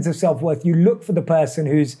have a sense of self-worth, you look for the person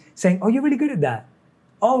who's saying, oh, you're really good at that.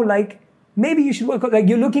 Oh, like, maybe you should work on, like,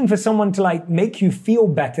 you're looking for someone to, like, make you feel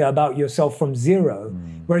better about yourself from 0.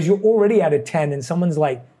 Whereas you're already at a 10 and someone's,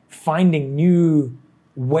 like, finding new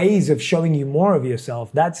ways of showing you more of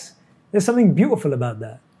yourself. There's something beautiful about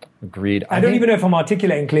that. Agreed. I don't even know if I'm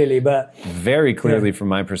articulating clearly, but... Very clearly from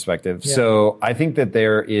my perspective. Yeah. So I think that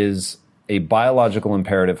there is a biological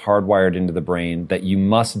imperative hardwired into the brain that you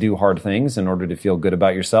must do hard things in order to feel good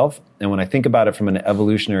about yourself. And when I think about it from an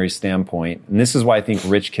evolutionary standpoint, and this is why I think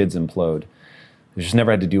rich kids implode, they just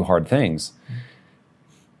never had to do hard things.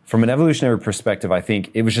 From an evolutionary perspective, I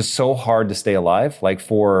think it was just so hard to stay alive. Like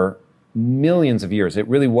for millions of years, it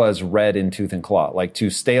really was red in tooth and claw. Like to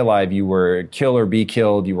stay alive, you were kill or be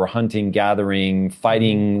killed. You were hunting, gathering,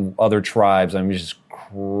 fighting other tribes. I mean, it was just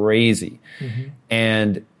crazy.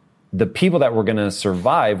 And the people that were going to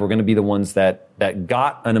survive were going to be the ones that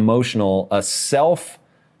got a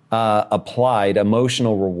self-applied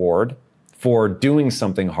emotional reward for doing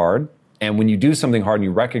something hard. And when you do something hard and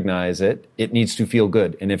you recognize it, it needs to feel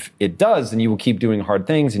good. And if it does, then you will keep doing hard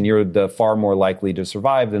things, and you're the far more likely to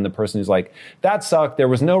survive than the person who's like, that sucked, there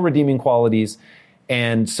was no redeeming qualities.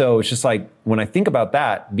 And so it's just like, when I think about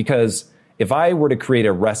that, because if I were to create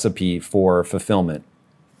a recipe for fulfillment,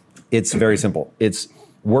 it's very simple. It's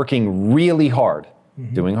working really hard,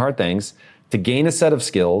 doing hard things, to gain a set of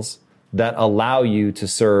skills that allow you to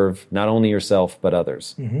serve not only yourself, but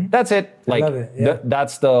others. That's it. Like, I love it. Yeah.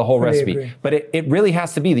 That's the whole recipe. Agree. But it really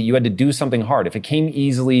has to be that you had to do something hard. If it came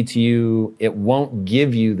easily to you, it won't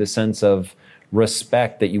give you the sense of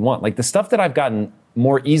respect that you want. Like the stuff that I've gotten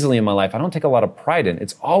more easily in my life, I don't take a lot of pride in.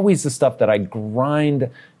 It's always the stuff that I grind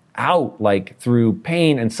out like through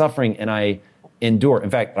pain and suffering and I endure. In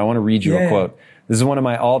fact, I want to read you a quote. This is one of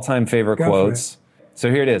my all-time favorite quotes. So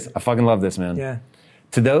here it is. I fucking love this, man. Yeah.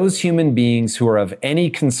 To those human beings who are of any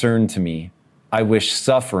concern to me, I wish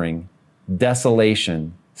suffering,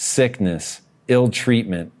 desolation, sickness, ill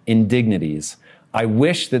treatment, indignities. I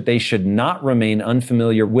wish that they should not remain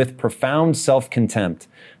unfamiliar with profound self-contempt,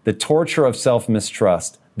 the torture of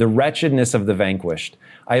self-mistrust, the wretchedness of the vanquished.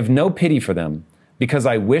 I have no pity for them, because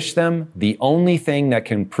I wish them the only thing that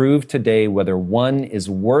can prove today whether one is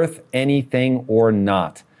worth anything or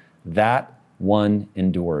not. That one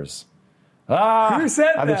endures. Who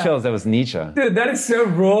said I have the that? chills. That was Nietzsche. Dude, that is so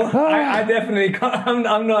raw. I definitely can't.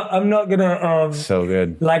 I'm not gonna So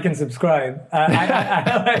good. like and subscribe.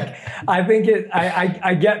 I think it.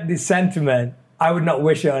 I get the sentiment. I would not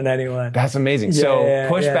wish it on anyone. That's amazing.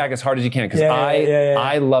 Push back as hard as you can because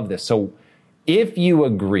I love this. So if you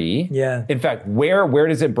agree, in fact, where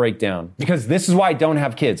does it break down? Because this is why I don't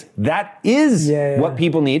have kids. That is what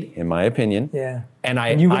people need, in my opinion. Yeah. And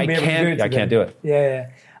I can't do it. Yeah.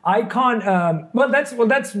 I can't.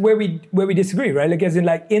 That's where we disagree, right? Like, as in,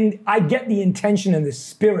 I get the intention and the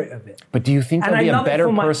spirit of it. But do you think they'll be a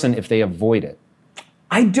better person if they avoid it?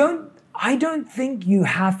 I don't think you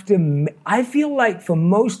have to. I feel like for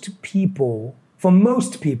most people,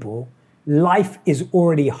 life is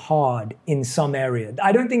already hard in some area.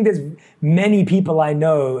 I don't think there's many people I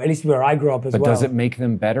know, at least where I grew up as well. But does it make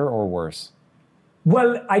them better or worse?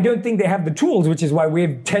 Well, I don't think they have the tools, which is why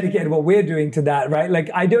we've dedicated what we're doing to that, right?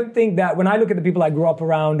 Like, I don't think that when I look at the people I grew up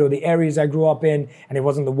around or the areas I grew up in, and it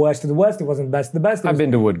wasn't the worst of the worst, it wasn't the best of the best. I've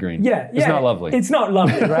been to Wood Green. It's not lovely. It's not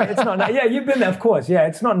lovely, right? It's not nice. Yeah, you've been there, of course. Yeah,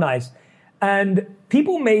 it's not nice. And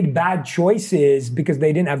people made bad choices because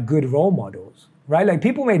they didn't have good role models, right? Like,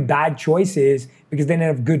 people made bad choices because they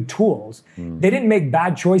didn't have good tools. They didn't make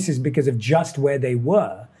bad choices because of just where they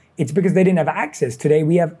were. It's because they didn't have access. Today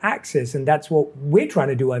we have access, and that's what we're trying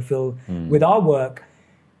to do, I feel, with our work.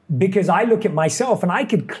 Because I look at myself and I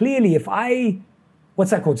could clearly,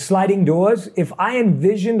 what's that called? Sliding doors. If I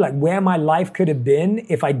envisioned like where my life could have been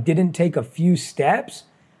if I didn't take a few steps,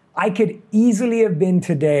 I could easily have been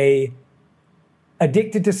today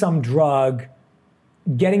addicted to some drug,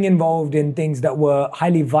 getting involved in things that were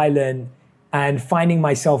highly violent, and finding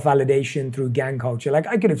my self-validation through gang culture. Like,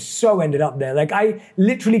 I could have so ended up there. Like, I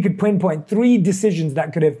literally could pinpoint 3 decisions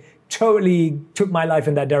that could have totally took my life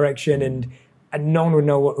in that direction, and no one would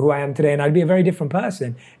know who I am today, and I'd be a very different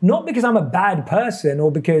person. Not because I'm a bad person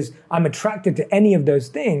or because I'm attracted to any of those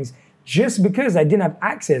things, just because I didn't have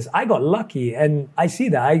access. I got lucky, and I see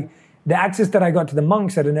that. The access that I got to the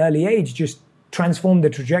monks at an early age just transformed the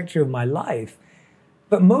trajectory of my life.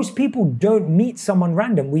 But most people don't meet someone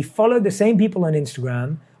random. We follow the same people on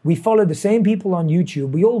Instagram. We follow the same people on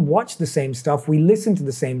YouTube. We all watch the same stuff. We listen to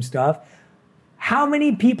the same stuff. How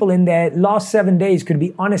many people in their last 7 days could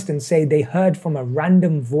be honest and say they heard from a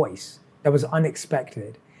random voice that was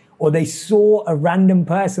unexpected? Or they saw a random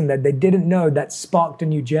person that they didn't know that sparked a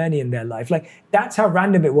new journey in their life? Like, that's how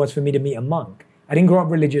random it was for me to meet a monk. I didn't grow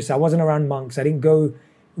up religious. I wasn't around monks. I didn't go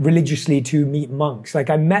religiously to meet monks. Like,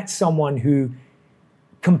 I met someone who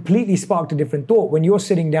completely sparked a different thought. When you're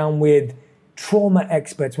sitting down with trauma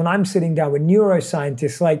experts, when I'm sitting down with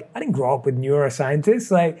neuroscientists, like, I didn't grow up with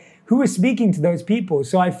neuroscientists. Like, who is speaking to those people?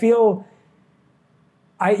 So I just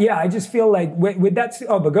feel like with that,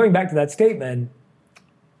 but going back to that statement,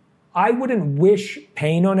 I wouldn't wish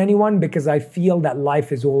pain on anyone because I feel that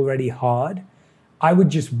life is already hard. I would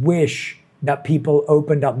just wish that people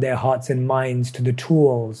opened up their hearts and minds to the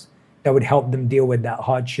tools that would help them deal with that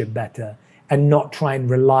hardship better, and not try and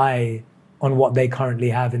rely on what they currently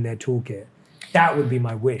have in their toolkit. That would be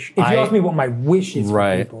my wish. If you ask me what my wish is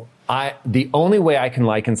for people. The only way I can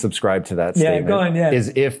like and subscribe to that statement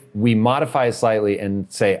is if we modify it slightly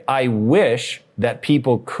and say, I wish that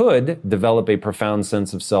people could develop a profound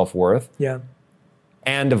sense of self-worth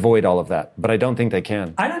and avoid all of that. But I don't think they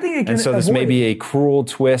can. I don't think they can. And so this may be a cruel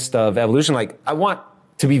twist of evolution. Like, I want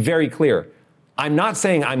to be very clear. I'm not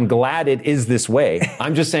saying I'm glad it is this way.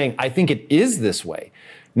 I'm just saying I think it is this way.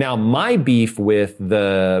 Now, my beef with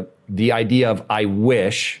the idea of I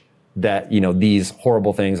wish that, these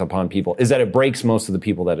horrible things upon people is that it breaks most of the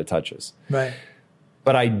people that it touches. Right.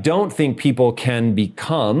 But I don't think people can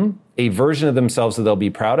become a version of themselves that they'll be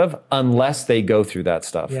proud of unless they go through that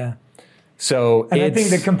stuff. Yeah. So I think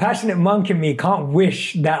the compassionate monk in me can't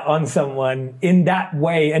wish that on someone in that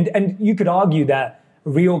way. And you could argue that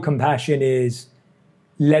real compassion is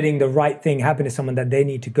letting the right thing happen to someone that they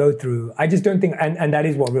need to go through. I just don't think, and that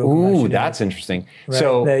is what real compassion is. That's interesting. Right?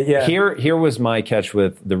 So here was my catch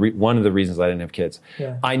with one of the reasons I didn't have kids.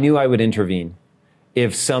 Yeah. I knew I would intervene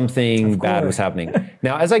if something bad was happening.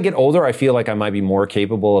 Now, as I get older, I feel like I might be more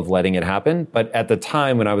capable of letting it happen. But at the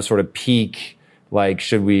time when I was sort of peak, like,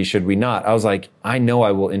 should we not? I was like, I know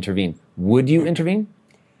I will intervene. Would you intervene?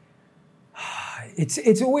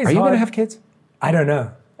 It's always Are you going to have kids? I don't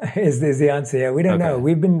know. Is the answer? Yeah, we don't know.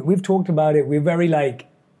 We've talked about it. We're very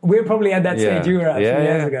we're probably at that stage you were at 2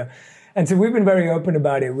 years ago, and so we've been very open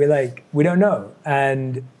about it. We're like, we don't know,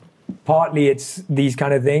 and partly it's these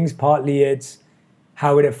kind of things, partly it's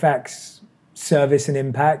how it affects service and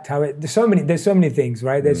impact. There's so many things,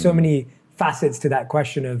 right? There's so many facets to that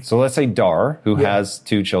question of. So let's say Dar, who has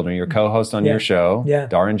 2 children, your co-host on your show,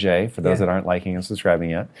 Dar and Jay, for those that aren't liking and subscribing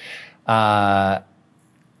yet.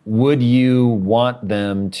 Would you want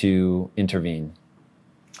them to intervene?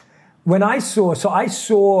 When I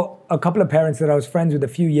saw a couple of parents that I was friends with a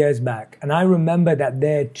few years back, and I remember that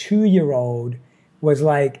their 2-year-old was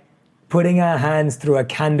like putting her hands through a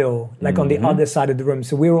candle, like on the other side of the room.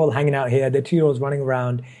 So we were all hanging out here, the 2-year-old's running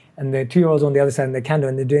around, and the 2-year-old's on the other side of the candle,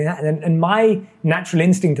 and they're doing that. And my natural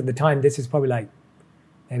instinct at the time, this is probably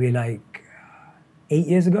maybe 8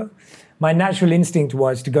 years ago, my natural instinct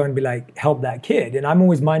was to go and be like, help that kid. And I'm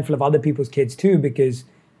always mindful of other people's kids too, because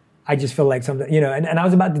I just feel like something, and I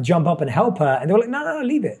was about to jump up and help her, and they were like, no,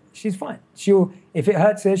 leave it. She's fine. If it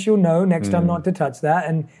hurts her, she'll know next time not to touch that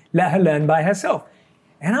and let her learn by herself.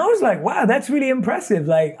 And I was like, wow, that's really impressive.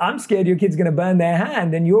 Like, I'm scared your kid's going to burn their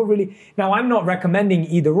hand, and you're really... Now, I'm not recommending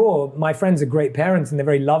either or. My friends are great parents, and they're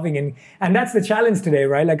very loving, and that's the challenge today,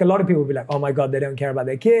 right? Like, a lot of people will be like, oh my God, they don't care about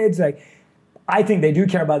their kids. Like, I think they do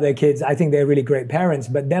care about their kids. I think they're really great parents,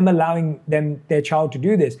 but them allowing their child to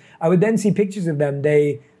do this, I would then see pictures of them.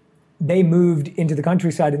 They moved into the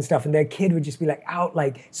countryside and stuff, and their kid would just be like out,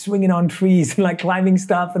 like swinging on trees and like climbing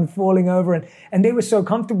stuff and falling over. And they were so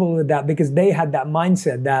comfortable with that because they had that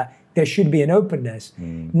mindset that there should be an openness.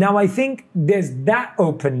 Now, I think there's that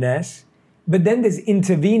openness, but then there's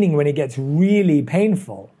intervening when it gets really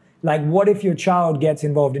painful. Like, what if your child gets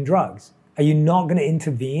involved in drugs? Are you not going to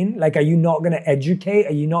intervene? Like, are you not going to educate?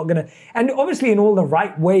 Are you not going to... And obviously in all the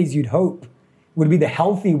right ways you'd hope would be the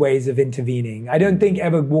healthy ways of intervening. I don't think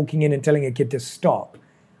ever walking in and telling a kid to stop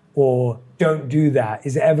or don't do that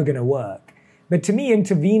is ever going to work. But to me,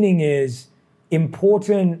 intervening is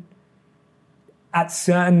important at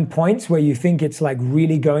certain points where you think it's like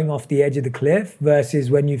really going off the edge of the cliff versus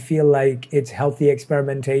when you feel like it's healthy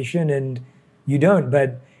experimentation and you don't.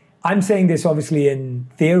 But I'm saying this obviously in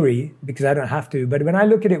theory because I don't have to. But when I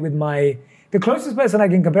look at it with the closest person I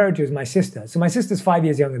can compare it to is my sister. So my sister's 5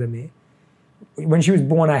 years younger than me. When she was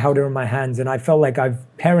born, I held her in my hands and I felt like I've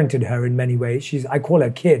parented her in many ways. I call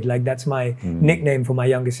her kid, like that's my nickname for my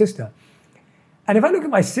younger sister. And if I look at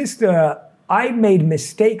my sister, I made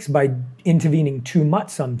mistakes by intervening too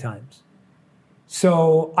much sometimes.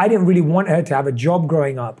 So I didn't really want her to have a job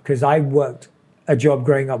growing up because I worked a job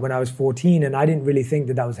growing up when I was 14 and I didn't really think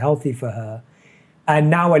that was healthy for her. And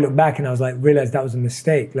now I look back and I was like, realized that was a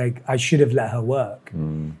mistake. Like I should have let her work.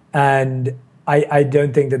 And I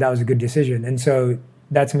don't think that was a good decision. And so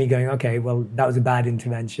that's me going, okay, well, that was a bad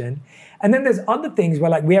intervention. And then there's other things where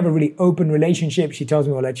like we have a really open relationship. She tells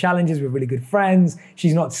me all her challenges. We're really good friends.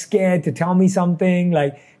 She's not scared to tell me something.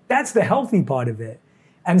 Like that's the healthy part of it.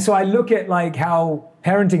 And so I look at like how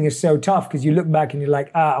parenting is so tough because you look back and you're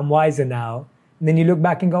like, I'm wiser now. And then you look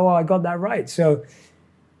back and go, I got that right. So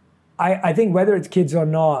I think whether it's kids or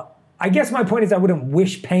not, I guess my point is I wouldn't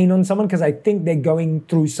wish pain on someone because I think they're going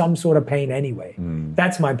through some sort of pain anyway.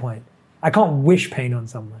 That's my point. I can't wish pain on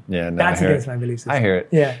someone. Yeah, no, that's against my belief system. I hear it.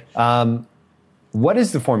 Yeah. What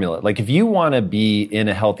is the formula? Like if you want to be in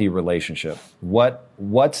a healthy relationship,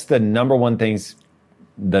 what's the number one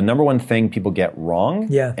thing people get wrong?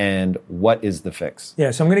 Yeah. And what is the fix? Yeah,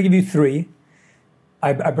 so I'm going to give you 3.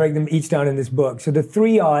 I break them each down in this book. So the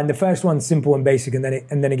 3 are, and the first one's simple and basic, and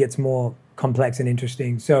then it gets more complex and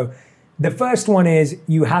interesting. So the first one is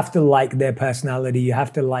you have to like their personality. You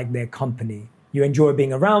have to like their company. You enjoy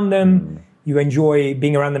being around them. You enjoy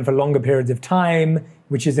being around them for longer periods of time,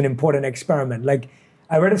 which is an important experiment. Like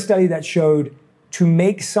I read a study that showed to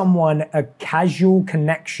make someone a casual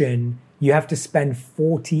connection, you have to spend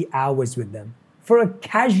 40 hours with them. For a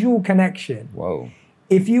casual connection. Whoa.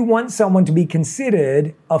 If you want someone to be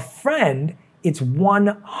considered a friend, it's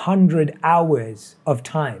 100 hours of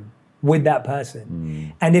time with that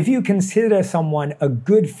person. And if you consider someone a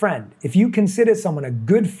good friend,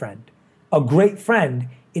 a great friend,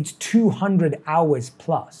 it's 200 hours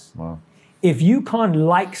plus. Wow. If you can't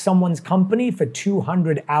like someone's company for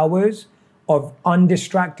 200 hours of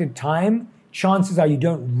undistracted time, chances are you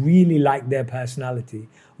don't really like their personality.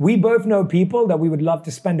 We both know people that we would love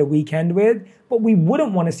to spend a weekend with, but we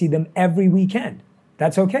wouldn't want to see them every weekend.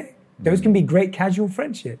 That's okay. Those can be great casual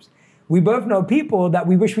friendships. We both know people that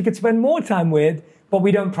we wish we could spend more time with, but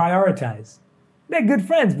we don't prioritize. They're good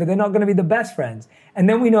friends, but they're not going to be the best friends. And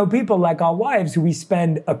then we know people like our wives who we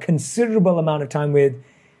spend a considerable amount of time with,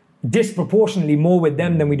 disproportionately more with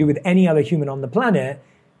them than we do with any other human on the planet.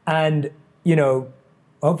 And,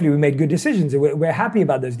 hopefully we made good decisions. We're happy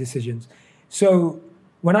about those decisions. So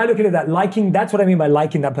when I look at it, that liking, that's what I mean by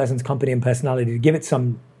liking that person's company and personality, to give it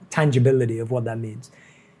some tangibility of what that means.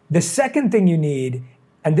 The second thing you need,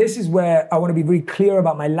 and this is where I want to be very clear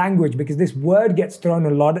about my language, because this word gets thrown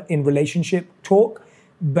a lot in relationship talk,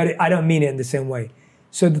 but I don't mean it in the same way.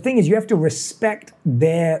 So the thing is, you have to respect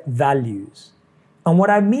their values. And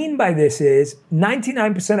what I mean by this is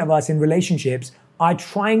 99% of us in relationships are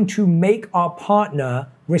trying to make our partner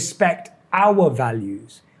respect our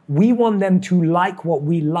values. We want them to like what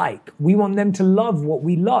we like. We want them to love what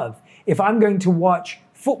we love. If I'm going to watch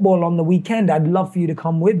football on the weekend, I'd love for you to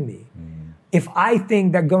come with me. If I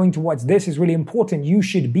think that going to watch this is really important, you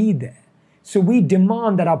should be there. So we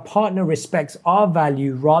demand that our partner respects our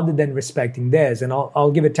value rather than respecting theirs. And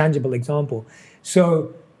I'll give a tangible example.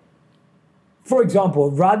 So, for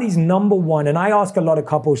example, Radhi's number one, and I ask a lot of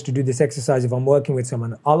couples to do this exercise if I'm working with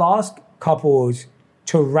someone. I'll ask couples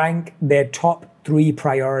to rank their top 3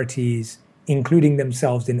 priorities, including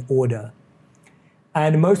themselves, in order.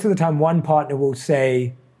 And most of the time, one partner will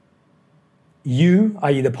say, you,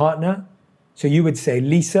 i.e. the partner. So you would say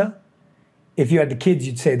Lisa. If you had the kids,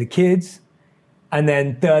 you'd say the kids. And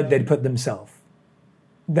then third, they'd put themselves.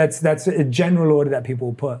 That's a general order that people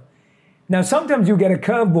will put. Now, sometimes you get a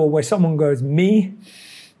curveball where someone goes, me,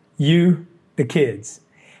 you, the kids.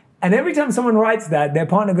 And every time someone writes that, their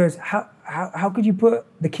partner goes, how could you put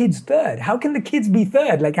the kids third? How can the kids be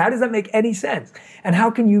third? Like, how does that make any sense? And how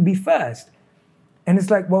can you be first? And it's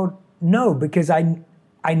like, well, no, because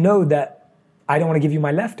I know that I don't want to give you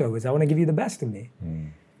my leftovers. I want to give you the best of me.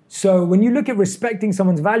 So when you look at respecting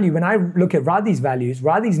someone's value, when I look at Radhi's values,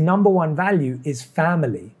 Radhi's number one value is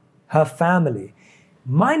family, her family.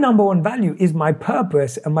 My number one value is my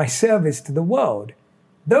purpose and my service to the world.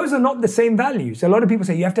 Those are not the same values. A lot of people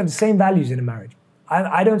say you have to have the same values in a marriage.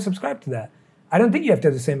 I don't subscribe to that. I don't think you have to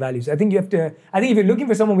have the same values. I think if you're looking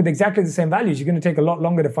for someone with exactly the same values, you're going to take a lot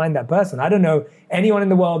longer to find that person. I don't know anyone in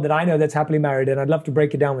the world that I know that's happily married, and I'd love to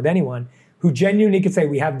break it down with anyone, who genuinely could say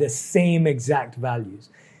we have the same exact values.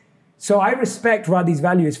 So I respect Radhi's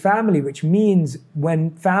value as family, which means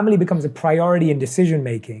when family becomes a priority in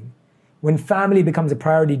decision-making, when family becomes a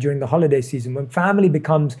priority during the holiday season, when family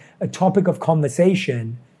becomes a topic of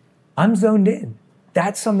conversation, I'm zoned in.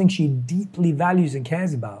 That's something she deeply values and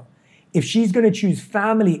cares about. If she's going to choose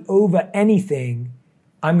family over anything,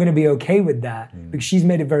 I'm going to be okay with that because she's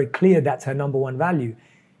made it very clear that's her number one value.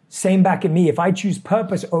 Same back at me. If I choose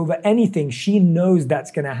purpose over anything, she knows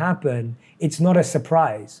that's going to happen. It's not a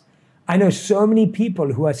surprise. I know so many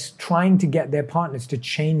people who are trying to get their partners to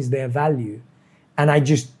change their value, and I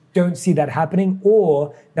just don't see that happening,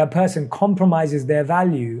 or that person compromises their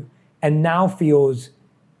value and now feels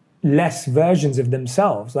less versions of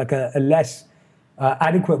themselves, like a less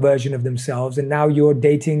adequate version of themselves, and now you're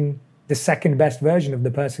dating the second best version of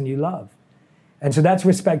the person you love. And so that's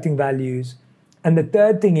respecting values. And the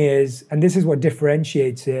third thing is, and this is what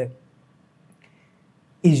differentiates it,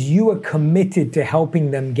 is you are committed to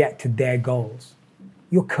helping them get to their goals.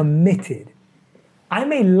 You're committed. I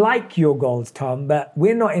may like your goals, Tom, but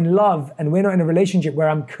we're not in love and we're not in a relationship where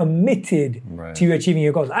I'm committed to you achieving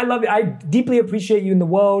your goals. I love you. I deeply appreciate you in the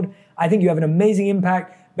world. I think you have an amazing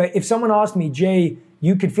impact. But if someone asked me, Jay,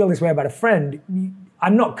 you could feel this way about a friend,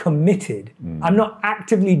 I'm not committed. I'm not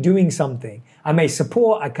actively doing something. I may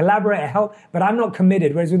support, I collaborate, I help, but I'm not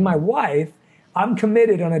committed. Whereas with my wife, I'm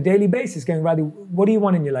committed on a daily basis going, Radhi, what do you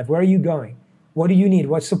want in your life? Where are you going? What do you need?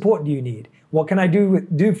 What support do you need? What can I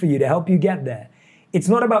do for you to help you get there? It's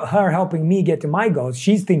not about her helping me get to my goals.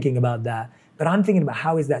 She's thinking about that. But I'm thinking about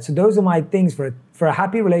how is that? So those are my things for a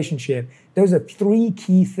happy relationship. Those are 3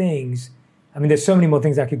 key things. I mean, there's so many more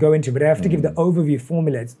things I could go into, but I have to give the overview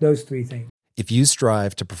formula. It's those 3 things. If you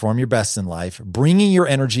strive to perform your best in life, bringing your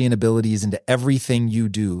energy and abilities into everything you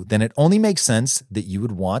do, then it only makes sense that you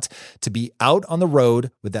would want to be out on the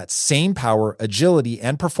road with that same power, agility,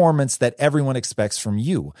 and performance that everyone expects from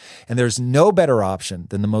you. And there's no better option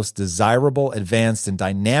than the most desirable, advanced, and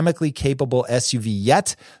dynamically capable SUV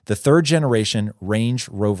yet, the third generation Range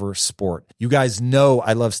Rover Sport. You guys know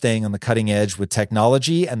I love staying on the cutting edge with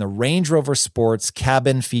technology, and the Range Rover Sport's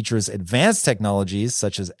cabin features advanced technologies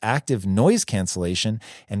such as active noise cancellation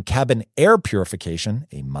and cabin air purification,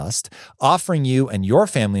 a must, offering you and your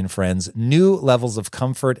family and friends new levels of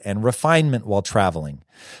comfort and refinement while traveling.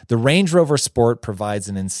 The Range Rover Sport provides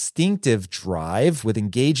an instinctive drive with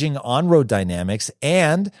engaging on-road dynamics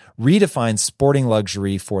and redefines sporting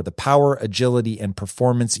luxury for the power, agility, and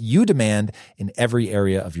performance you demand in every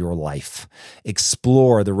area of your life.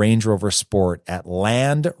 Explore the Range Rover Sport at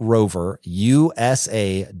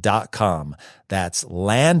LandRoverUSA.com. That's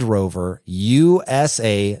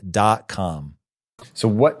LandRoverUSA.com. So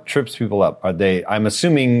what trips people up? Are they, I'm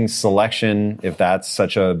assuming selection, if that's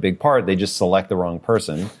such a big part, they just select the wrong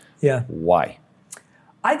person. Yeah. Why?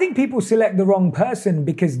 I think people select the wrong person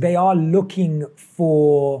because they are looking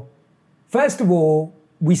for, first of all,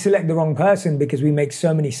 we select the wrong person because we make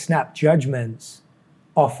so many snap judgments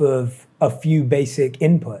off of a few basic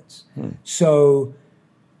inputs. So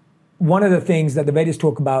one of the things that the Vedas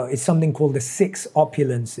talk about is something called the 6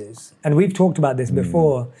 opulences. And we've talked about this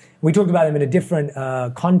before. We talked about them in a different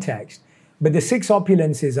context. But the 6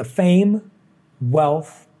 opulences are fame,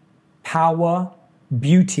 wealth, power,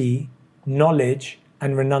 beauty, knowledge,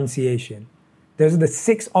 and renunciation. Those are the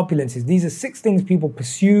 6 opulences. These are 6 things people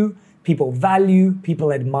pursue, people value,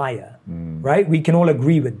 people admire, right? We can all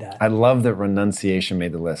agree with that. I love that renunciation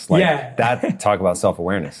made the list. That talk about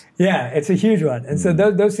self-awareness. Yeah, it's a huge one. And so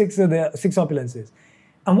those 6 are the 6 opulences.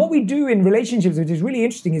 And what we do in relationships, which is really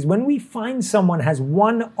interesting, is when we find someone has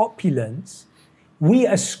one opulence, we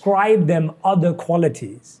ascribe them other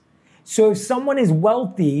qualities. So if someone is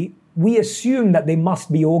wealthy, we assume that they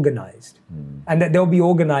must be organized and that they'll be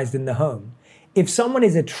organized in the home. If someone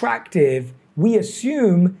is attractive, we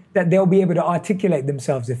assume that they'll be able to articulate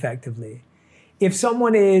themselves effectively. If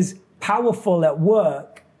someone is powerful at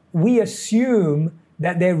work, we assume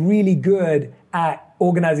that they're really good at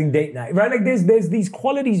organizing date night, right? Like there's these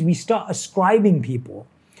qualities we start ascribing people.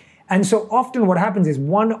 And so often what happens is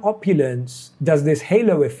one opulence does this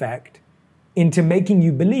halo effect into making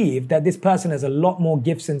you believe that this person has a lot more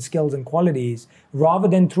gifts and skills and qualities, rather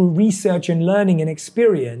than through research and learning and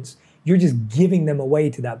experience, you're just giving them away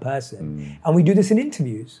to that person. And we do this in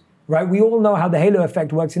interviews, right? We all know how the halo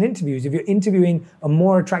effect works in interviews. If you're interviewing a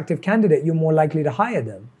more attractive candidate, you're more likely to hire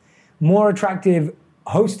them. More attractive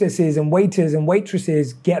hostesses and waiters and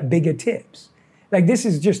waitresses get bigger tips. Like, this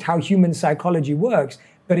is just how human psychology works,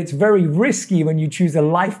 but it's very risky when you choose a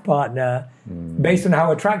life partner based on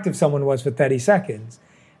how attractive someone was for 30 seconds.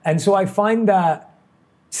 And so I find that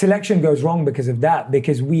selection goes wrong because of that,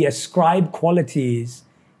 because we ascribe qualities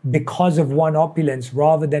because of one opulence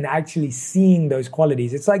rather than actually seeing those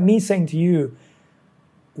qualities. It's like me saying to you,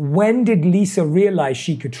 when did Lisa realize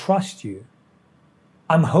she could trust you?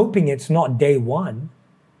 I'm hoping it's not day one,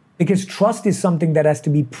 because trust is something that has to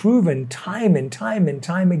be proven time and time and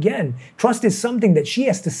time again. Trust is something that she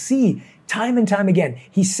has to see time and time again.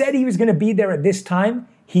 He said he was going to be there at this time.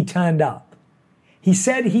 He turned up. He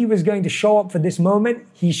said he was going to show up for this moment.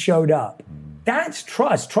 He showed up. That's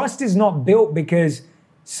trust. Trust is not built because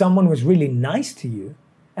someone was really nice to you.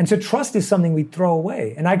 And so trust is something we throw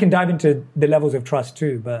away. And I can dive into the levels of trust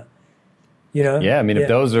too, but you know. Yeah, I mean, if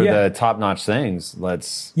those are the top-notch things,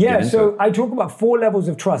 let's get into so it. I talk about 4 levels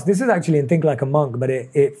of trust. This is actually in Think Like a Monk, but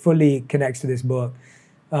it fully connects to this book.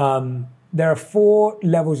 There are 4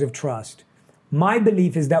 levels of trust. My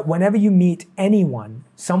belief is that whenever you meet anyone,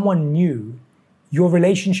 someone new, your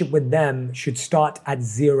relationship with them should start at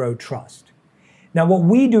 0 trust. Now, what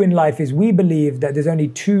we do in life is we believe that there's only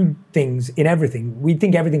 2 things in everything. We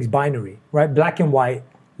think everything's binary, right? Black and white,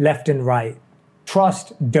 left and right.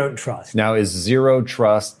 Trust, don't trust. Now, is 0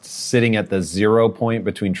 trust sitting at the 0 point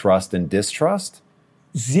between trust and distrust?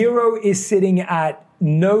 0 is sitting at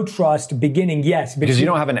no trust beginning, yes. Because you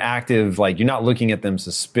don't have an active, like, you're not looking at them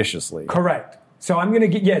suspiciously. Correct. So I'm going to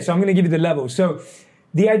give you the level. So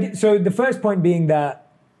the first point being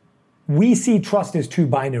that we see trust as too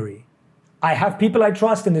binary. I have people I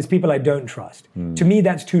trust and there's people I don't trust. To me,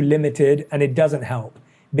 that's too limited and it doesn't help.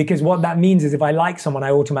 Because what that means is if I like someone, I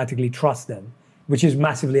automatically trust them, which is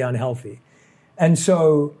massively unhealthy. And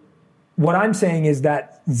so what I'm saying is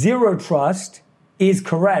that 0 trust is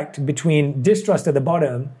correct between distrust at the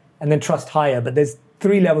bottom and then trust higher, but there's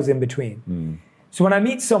 3 levels in between. So when I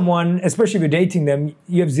meet someone, especially if you're dating them,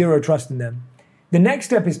 you have zero trust in them. The next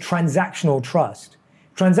step is transactional trust.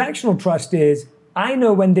 Transactional trust is, I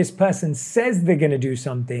know when this person says they're going to do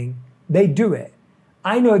something, they do it.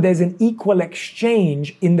 I know there's an equal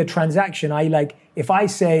exchange in the transaction. If I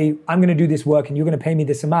say, I'm going to do this work and you're going to pay me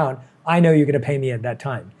this amount, I know you're going to pay me at that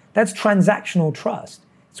time. That's transactional trust.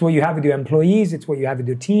 It's what you have with your employees. It's what you have with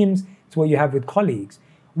your teams. It's what you have with colleagues.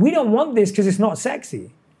 We don't want this because it's not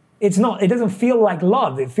sexy. It doesn't feel like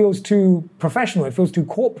love. It feels too professional. It feels too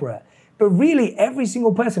corporate. But really, every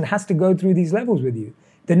single person has to go through these levels with you.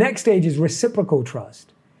 The next stage is reciprocal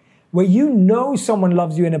trust, where you know someone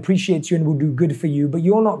loves you and appreciates you and will do good for you, but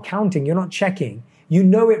you're not counting, you're not checking. You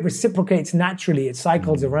know it reciprocates naturally, it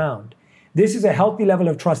cycles around. This is a healthy level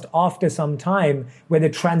of trust after some time where the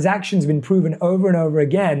transaction's been proven over and over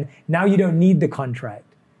again. Now you don't need the contract,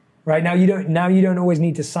 right? Now you don't always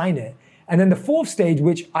need to sign it. And then the fourth stage,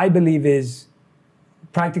 which I believe is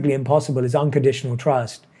practically impossible, is unconditional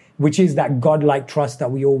trust, which is that godlike trust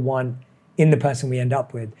that we all want in the person we end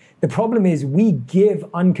up with. The problem is we give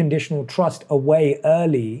unconditional trust away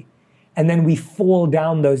early, and then we fall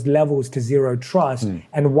down those levels to zero trust.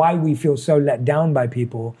 And why we feel so let down by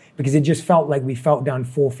people, because it just felt like we fell down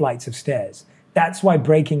 4 flights of stairs. That's why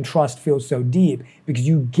breaking trust feels so deep, because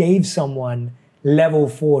you gave someone level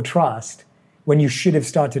 4 trust when you should have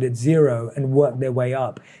started at 0 and worked their way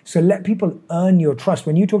up. So let people earn your trust.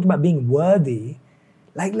 When you talked about being worthy,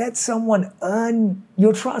 let someone earn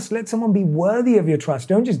your trust. Let someone be worthy of your trust.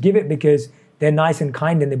 Don't just give it because they're nice and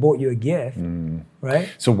kind and they bought you a gift, right?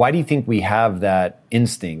 So why do you think we have that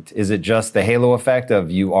instinct? Is it just the halo effect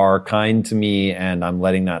of you are kind to me and I'm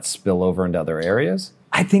letting that spill over into other areas?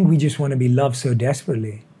 I think we just want to be loved so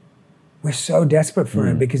desperately. We're so desperate for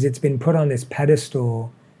it because it's been put on this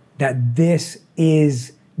pedestal that this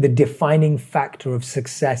is the defining factor of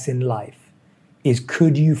success in life, is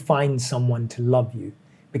could you find someone to love you?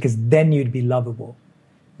 Because then you'd be lovable.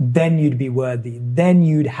 Then you'd be worthy. Then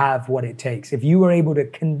you'd have what it takes. If you were able to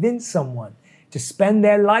convince someone to spend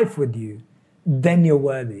their life with you, then you're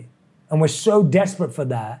worthy. And we're so desperate for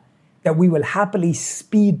that we will happily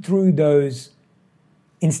speed through those.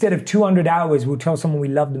 Instead of 200 hours, we'll tell someone we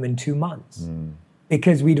love them in 2 months.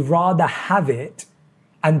 Because we'd rather have it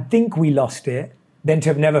and think we lost it than to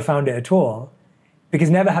have never found it at all. Because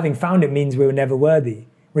never having found it means we were never worthy.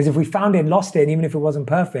 Whereas if we found it and lost it, and even if it wasn't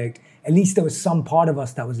perfect, at least there was some part of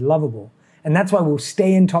us that was lovable. And that's why we'll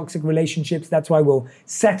stay in toxic relationships. That's why we'll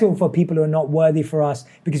settle for people who are not worthy for us,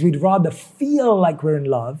 because we'd rather feel like we're in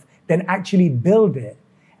love than actually build it.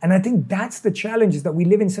 And I think that's the challenge, is that we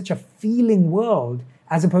live in such a feeling world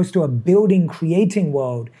as opposed to a building, creating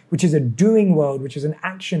world, which is a doing world, which is an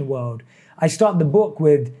action world. I start the book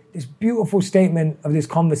with this beautiful statement of this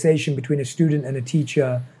conversation between a student and a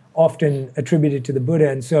teacher, often attributed to the Buddha.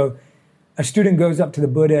 And so a student goes up to the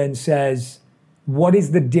Buddha and says, what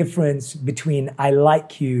is the difference between I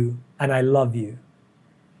like you and I love you?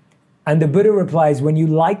 And the Buddha replies, when you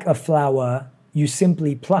like a flower, you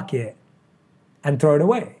simply pluck it and throw it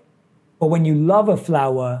away. But when you love a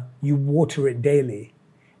flower, you water it daily.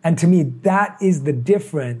 And to me, that is the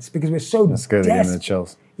difference, because we're so That's good, again, the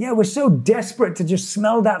chills. Yeah, we're so desperate to just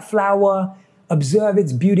smell that flower, observe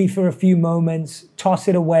its beauty for a few moments, toss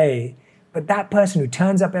it away. But that person who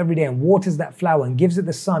turns up every day and waters that flower and gives it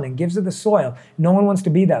the sun and gives it the soil, no one wants to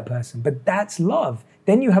be that person. But that's love.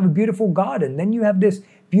 Then you have a beautiful garden. Then you have this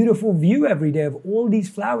beautiful view every day of all these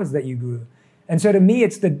flowers that you grew. And so to me,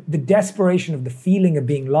 it's the desperation of the feeling of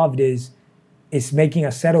being loved is making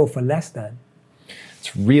us settle for less than.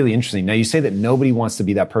 It's really interesting. Now, you say that nobody wants to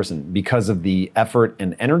be that person because of the effort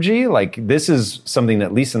and energy. Like, this is something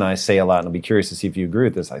that Lisa and I say a lot, and I'll be curious to see if you agree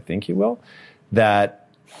with this. I think you will. That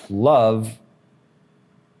love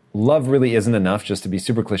really isn't enough, just to be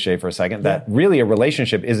super cliche for a second. Yeah. That really a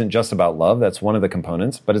relationship isn't just about love. That's one of the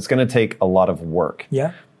components, but it's going to take a lot of work.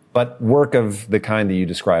 Yeah. But work of the kind that you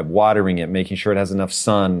describe, watering it, making sure it has enough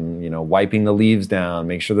sun, wiping the leaves down,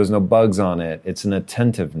 make sure there's no bugs on it. It's an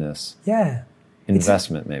attentiveness. Yeah.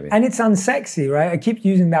 Investment, maybe. And it's unsexy, right? I keep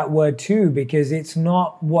using that word too, because it's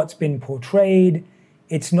not what's been portrayed.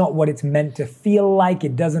 It's not what it's meant to feel like.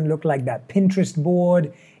 It doesn't look like that Pinterest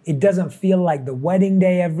board. It doesn't feel like the wedding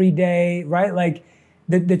day every day, right? Like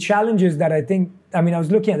the challenges that I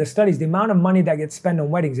was looking at the studies, the amount of money that gets spent on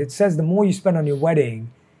weddings, it says the more you spend on your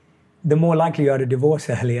wedding, the more likely you are to divorce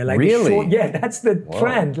earlier. Like really? That's the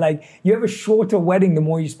trend. Like, you have a shorter wedding the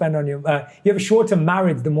more you spend on your, you have a shorter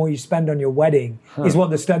marriage the more you spend on your wedding, is what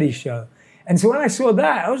the studies show. And so when I saw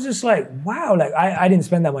that, I was just like, wow, like I didn't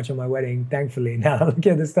spend that much on my wedding, thankfully. Now look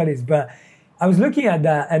at the studies. But I was looking at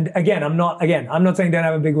that, and I'm not saying don't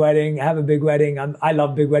have a big wedding. Have a big wedding. I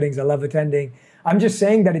love big weddings. I love attending. I'm just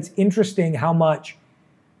saying that it's interesting how much,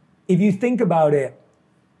 if you think about it,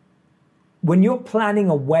 when you're planning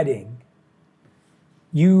a wedding,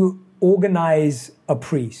 you organize a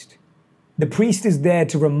priest. The priest is there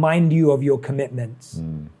to remind you of your commitments.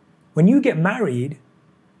 When you get married,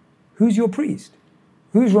 who's your priest?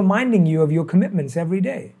 Who's reminding you of your commitments every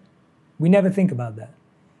day? We never think about that.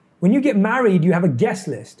 When you get married, you have a guest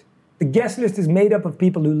list. The guest list is made up of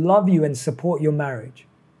people who love you and support your marriage.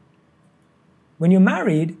 When you're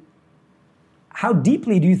married, how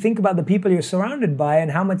deeply do you think about the people you're surrounded by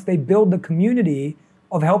and how much they build the community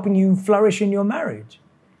of helping you flourish in your marriage?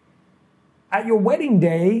 At your wedding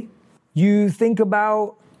day, you think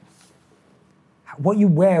about what you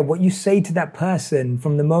wear, what you say to that person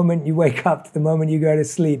from the moment you wake up to the moment you go to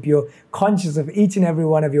sleep. You're conscious of each and every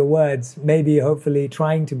one of your words, maybe, hopefully,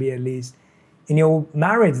 trying to be at least. In your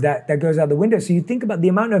marriage, that goes out the window. So you think about the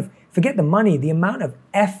amount of, forget the money, the amount of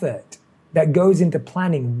effort that goes into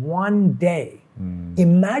planning one day.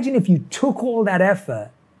 Imagine if you took all that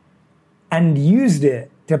effort and used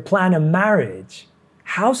it to plan a marriage.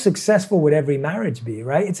 How successful would every marriage be,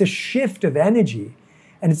 right? It's a shift of energy.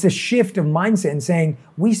 And it's a shift of mindset and saying,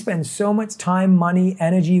 we spend so much time, money,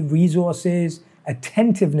 energy, resources,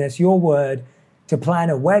 attentiveness, your word, to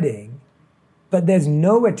plan a wedding, but there's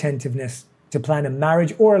no attentiveness to plan a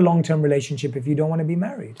marriage or a long-term relationship if you don't want to be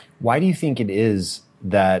married. Why do you think it is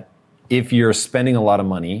that if you're spending a lot of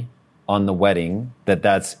money on the wedding,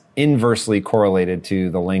 that's inversely correlated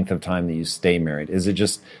to the length of time that you stay married? Is it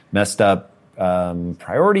just messed up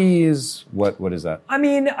priorities? What is that? I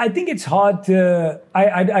mean, I think it's hard to,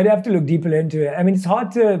 I'd have to look deeper into it. I mean, it's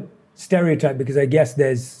hard to stereotype because I guess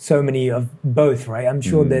there's so many of both, right? I'm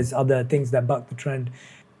sure there's other things that buck the trend.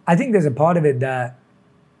 I think there's a part of it that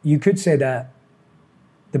you could say that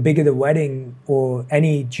the bigger the wedding or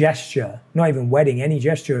any gesture, not even wedding, any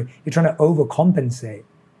gesture, you're trying to overcompensate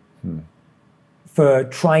for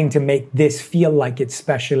trying to make this feel like it's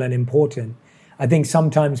special and important. I think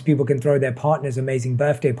sometimes people can throw their partners amazing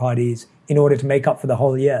birthday parties in order to make up for the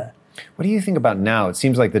whole year. What do you think about now? It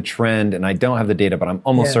seems like the trend, and I don't have the data, but I'm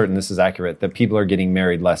almost certain this is accurate, that people are getting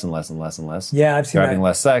married less and less and less and less. Yeah, I've seen They're having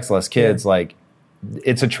less sex, less kids. Like,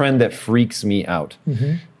 it's a trend that freaks me out.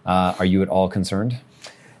 Are you at all concerned?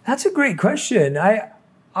 That's a great question.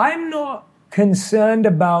 I'm not concerned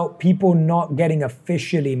about people not getting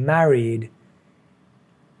officially married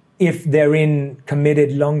if they're in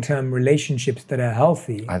committed long-term relationships that are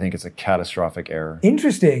healthy. I think it's a catastrophic error.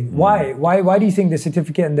 Interesting. Why? Why do you think the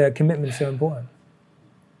certificate and the commitment is so important?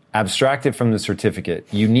 Abstract it from the certificate.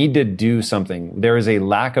 You need to do something. There is a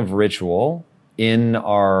lack of ritual in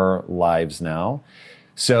our lives now.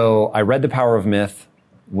 So I read The Power of Myth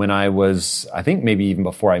when I was, I think maybe even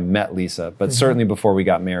before I met Lisa, but certainly before we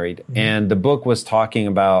got married. And the book was talking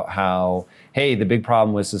about how, hey, the big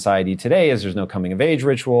problem with society today is there's no coming of age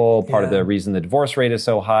ritual. Part of the reason the divorce rate is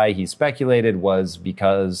so high, he speculated, was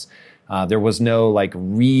because there was no like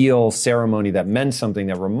real ceremony that meant something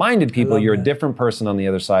that reminded people you're a different person on the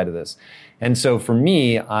other side of this. And so for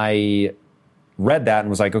me, I read that and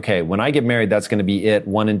was like, okay, when I get married, that's going to be it,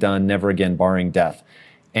 one and done, never again, barring death.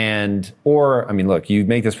 Look, you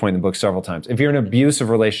make this point in the book several times. If you're in an abusive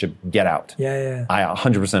relationship, get out. Yeah. I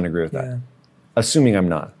 100% agree with that. Assuming I'm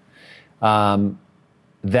not.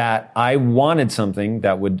 That I wanted something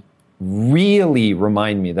that would really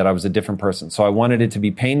remind me that I was a different person. So I wanted it to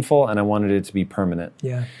be painful and I wanted it to be permanent.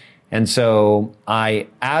 Yeah. And so I,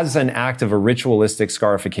 as an act of a ritualistic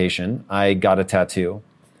scarification, I got a tattoo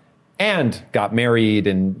and got married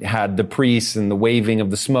and had the priests and the waving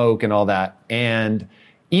of the smoke and all that. And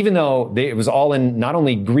even though it was all in not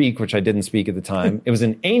only Greek, which I didn't speak at the time, it was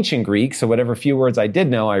in ancient Greek, so whatever few words I did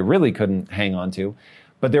know, I really couldn't hang on to.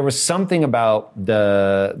 But there was something about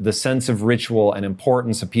the sense of ritual and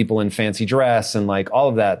importance of people in fancy dress and like all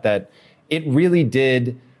of that, that it really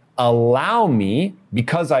did allow me,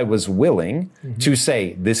 because I was willing, to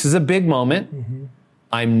say, this is a big moment,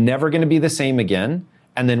 I'm never going to be the same again,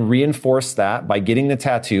 and then reinforce that by getting the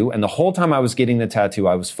tattoo. And the whole time I was getting the tattoo,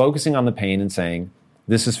 I was focusing on the pain and saying,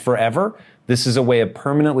 this is forever. This is a way of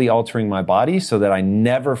permanently altering my body so that I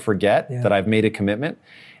never forget that I've made a commitment.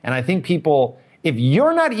 And I think people, if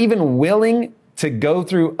you're not even willing to go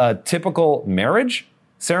through a typical marriage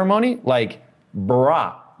ceremony, like,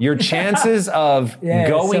 brah, your chances of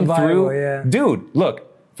going through, dude,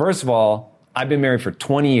 look, first of all, I've been married for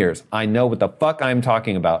 20 years. I know what the fuck I'm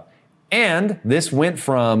talking about. And this went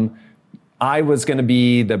from, I was going to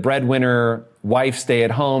be the breadwinner wife stay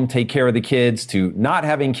at home, take care of the kids, to not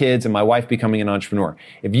having kids and my wife becoming an entrepreneur.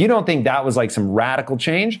 If you don't think that was like some radical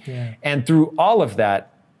change, and through all of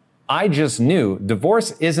that, I just knew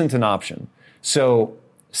divorce isn't an option. So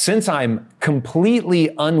since I'm completely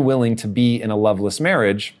unwilling to be in a loveless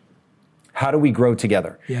marriage, how do we grow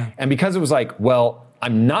together? Yeah. And because it was like, well,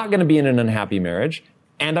 I'm not going to be in an unhappy marriage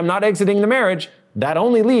and I'm not exiting the marriage, that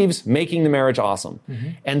only leaves making the marriage awesome.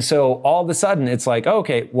 And so all of a sudden it's like,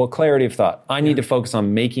 okay, well, clarity of thought. I need to focus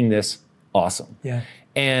on making this awesome. Yeah.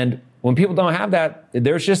 And when people don't have that,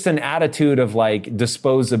 there's just an attitude of like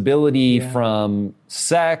disposability from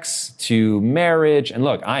sex to marriage. And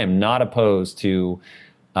look, I am not opposed to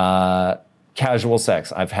casual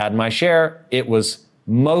sex. I've had my share. It was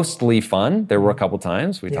mostly fun. There were a couple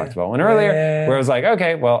times, we talked about one earlier, where I was like,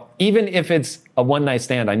 okay, well, even if it's a one night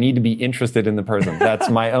stand, I need to be interested in the person. That's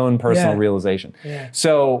my own personal realization.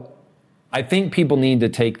 So I think people need to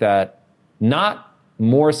take that not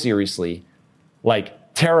more seriously,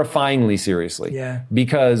 like terrifyingly seriously,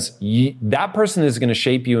 because that person is going to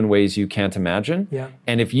shape you in ways you can't imagine.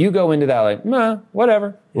 And if you go into that like, nah,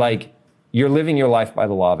 whatever, like you're living your life by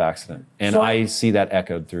the law of accident. And so I see that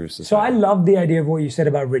echoed through society. So I love the idea of what you said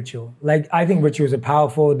about ritual. Like, I think rituals are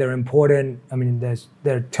powerful. They're important. I mean,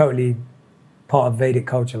 they're totally part of Vedic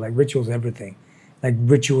culture. Like, rituals are everything. Like,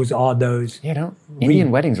 rituals are those.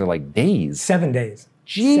 Indian weddings are like days. 7 days.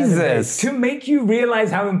 Jesus. 7 days. To make you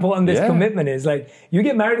realize how important this commitment is. Like, you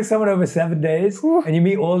get married to someone over 7 days and you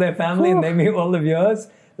meet all their family and they meet all of yours.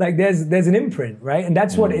 Like there's an imprint, right? And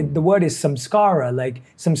that's what the word is, samskara. Like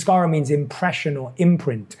samskara means impression or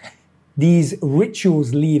imprint. These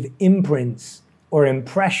rituals leave imprints or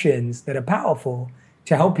impressions that are powerful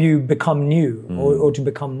to help you become new or to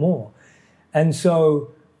become more. And so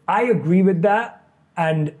I agree with that.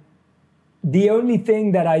 And the only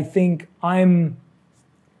thing that I think I'm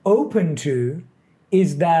open to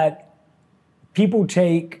is that people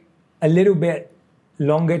take a little bit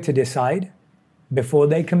longer to decide before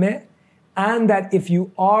they commit. And that if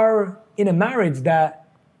you are in a marriage, that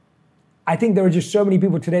I think there are just so many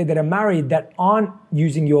people today that are married that aren't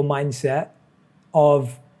using your mindset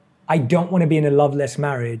of, I don't want to be in a loveless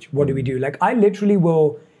marriage. What do we do? Like I literally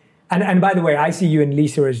will, and by the way, I see you and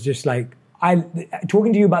Lisa as just like,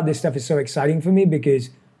 talking to you about this stuff is so exciting for me because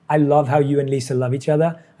I love how you and Lisa love each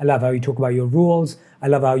other. I love how you talk about your rules. I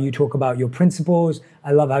love how you talk about your principles.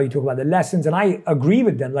 I love how you talk about the lessons. And I agree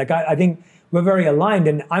with them. Like I think we're very aligned,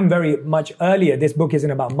 and I'm very much earlier. This book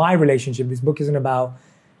isn't about my relationship. This book isn't about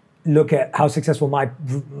look at how successful my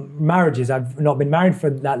marriage is. I've not been married for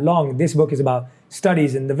that long. This book is about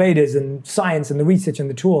studies and the Vedas and science and the research and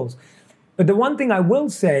the tools. But the one thing I will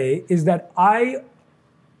say is that I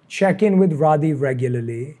check in with Radhi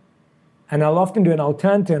regularly, and I'll often do an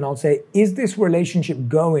alternative, and I'll say, is this relationship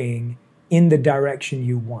going in the direction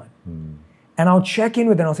you want? And I'll check in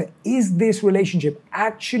with it and I'll say, is this relationship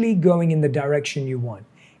actually going in the direction you want?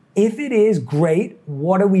 If it is, great.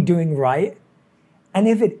 What are we doing right? And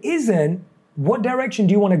if it isn't, what direction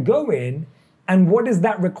do you want to go in? And what does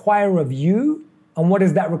that require of you? And what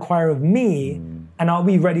does that require of me? And are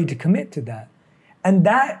we ready to commit to that? And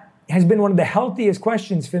that has been one of the healthiest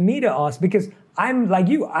questions for me to ask, because I'm like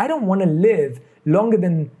you, I don't want to live longer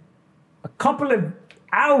than a couple of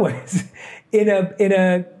hours in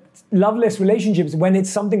a loveless relationships when it's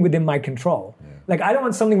something within my control. Like I don't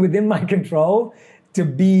want something within my control to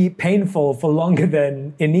be painful for longer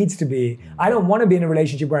than it needs to be. I don't want to be in a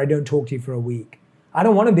relationship where I don't talk to you for a week. I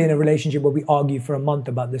don't want to be in a relationship where we argue for a month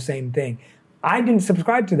about the same thing. I didn't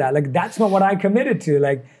subscribe to that. Like that's not what I committed to.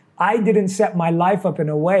 Like I didn't set my life up in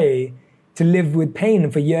a way to live with pain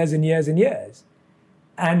for years and years and years.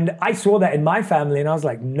 And I saw that in my family and I was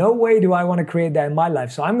like, no way do I want to create that in my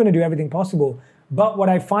life. So I'm going to do everything possible. But what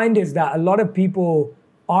I find is that a lot of people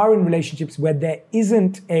are in relationships where there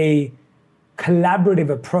isn't a collaborative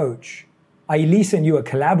approach. Lisa and you are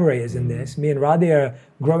collaborators in this. Me and Radhi are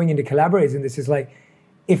growing into collaborators in this. It's like,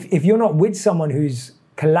 if you're not with someone who's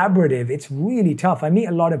collaborative, it's really tough. I meet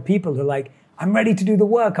a lot of people who are like, I'm ready to do the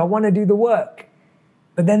work. I want to do the work.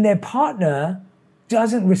 But then their partner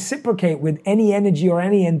doesn't reciprocate with any energy or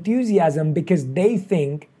any enthusiasm because they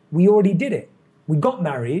think we already did it. We got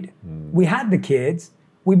married, we had the kids,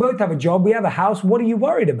 we both have a job, we have a house, what are you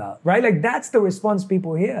worried about, right? Like that's the response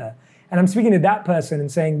people hear. And I'm speaking to that person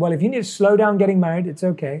and saying, well, if you need to slow down getting married, it's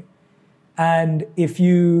okay. And if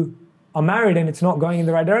you are married and it's not going in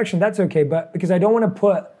the right direction, that's okay. But because I don't want to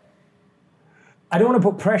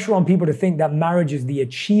put pressure on people to think that marriage is the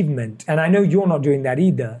achievement. And I know you're not doing that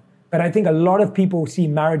either. But I think a lot of people see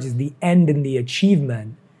marriage as the end and the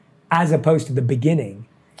achievement as opposed to the beginning.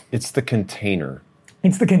 It's the container.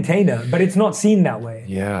 It's the container, but it's not seen that way.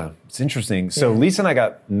 Yeah, it's interesting. So Lisa and I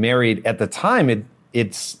got married at the time.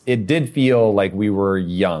 It did feel like we were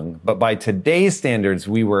young, but by today's standards,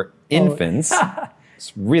 we were infants.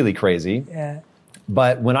 It's really crazy. Yeah.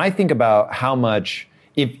 But when I think about how much,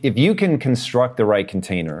 if you can construct the right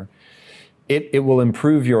container, it will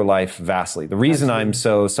improve your life vastly. The reason I'm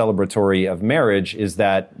so celebratory of marriage is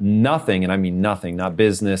that nothing, and I mean nothing, not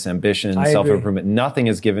business, ambition, self-improvement, nothing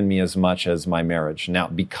has given me as much as my marriage. Now,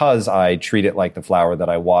 because I treat it like the flower that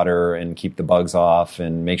I water and keep the bugs off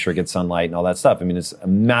and make sure it gets sunlight and all that stuff, I mean, it's a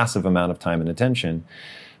massive amount of time and attention.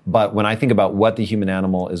 But when I think about what the human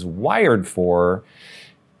animal is wired for,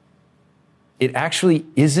 it actually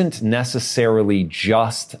isn't necessarily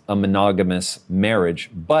just a monogamous marriage,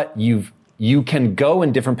 but you can go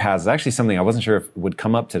in different paths. It's actually something I wasn't sure if would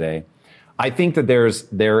come up today. I think that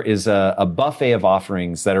there is a buffet of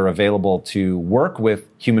offerings that are available to work with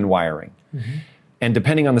human wiring. Mm-hmm. And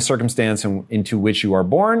depending on the circumstance into which you are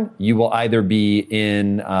born, you will either be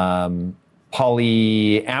in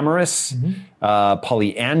polyamorous,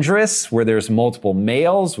 polyandrous, where there's multiple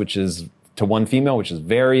males, which is to one female, which is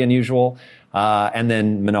very unusual, and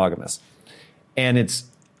then monogamous. And it's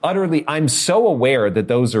utterly, I'm so aware that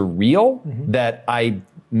those are real that I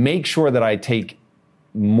make sure that I take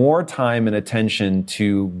more time and attention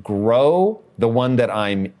to grow the one that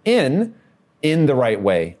I'm in the right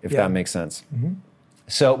way, if that makes sense. Mm-hmm.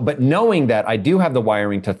 So, but knowing that I do have the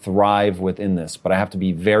wiring to thrive within this, but I have to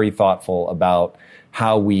be very thoughtful about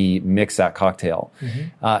how we mix that cocktail.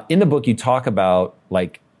 Mm-hmm. In the book, you talk about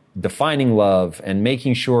like defining love and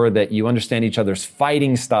making sure that you understand each other's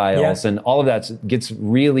fighting styles, and all of that gets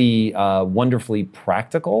really wonderfully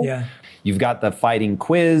practical. Yeah. You've got the fighting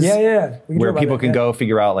quiz where people can go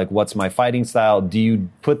figure out like, what's my fighting style? Do you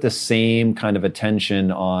put the same kind of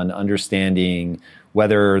attention on understanding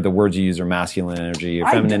whether the words you use are masculine energy or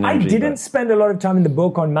feminine energy? I didn't spend a lot of time in the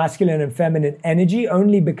book on masculine and feminine energy,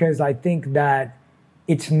 only because I think that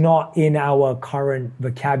it's not in our current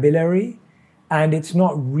vocabulary. And it's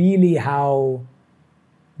not really how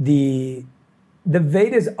the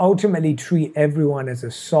Vedas ultimately treat everyone as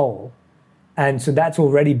a soul. And so that's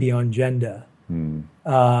already beyond gender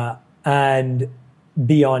and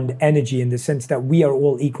beyond energy, in the sense that we are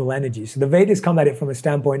all equal energy. So the Vedas come at it from a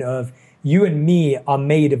standpoint of you and me are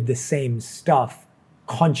made of the same stuff,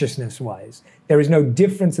 consciousness-wise. There is no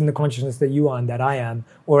difference in the consciousness that you are and that I am,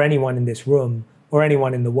 or anyone in this room, or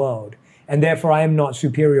anyone in the world. And therefore, I am not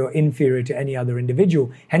superior or inferior to any other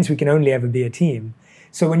individual. Hence, we can only ever be a team.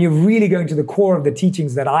 So when you're really going to the core of the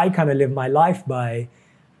teachings that I kind of live my life by,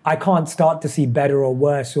 I can't start to see better or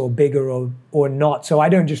worse or bigger or not. So I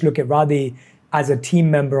don't just look at Radhi as a team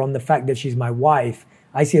member on the fact that she's my wife.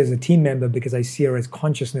 I see her as a team member because I see her as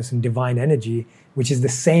consciousness and divine energy, which is the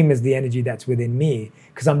same as the energy that's within me,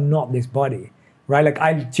 because I'm not this body, right? Like,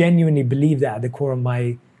 I genuinely believe that at the core of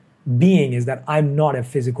my being is that I'm not a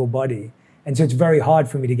physical body. And so it's very hard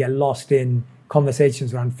for me to get lost in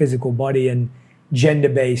conversations around physical body and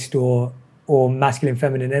gender-based or masculine,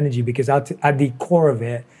 feminine energy, because at the core of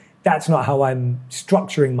it, that's not how I'm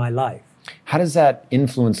structuring my life. How does that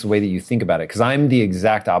influence the way that you think about it? Because I'm the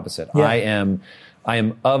exact opposite. Yeah. I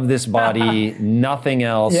am of this body, nothing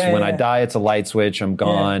else. When I die, it's a light switch. I'm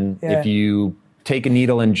gone. If you take a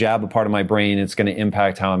needle and jab a part of my brain, it's going to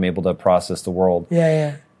impact how I'm able to process the world.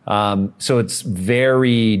 So it's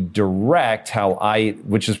very direct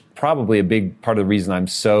which is probably a big part of the reason I'm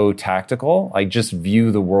so tactical. I just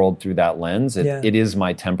view the world through that lens. It is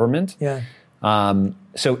my temperament.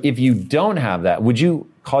 So if you don't have that, would you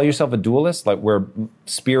call yourself a dualist, like where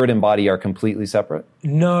spirit and body are completely separate?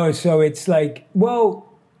 No. So it's like,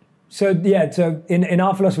 so in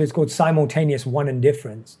our philosophy, it's called simultaneous one and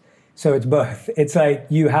difference. So it's both. It's like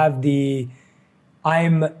you have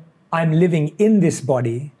I'm living in this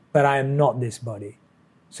body, but I am not this body.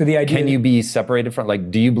 So the idea... Can you be separated from,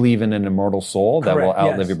 like, do you believe in an immortal soul that will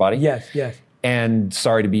outlive your body? Yes. And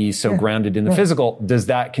sorry to be so grounded in the physical, does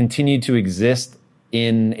that continue to exist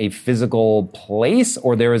in a physical place,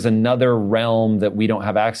 or there is another realm that we don't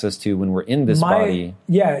have access to when we're in this body?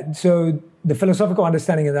 Yeah, so the philosophical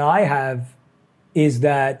understanding that I have is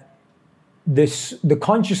that the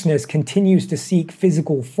consciousness continues to seek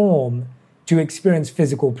physical form to experience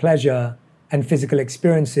physical pleasure and physical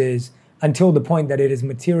experiences until the point that it is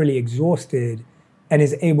materially exhausted and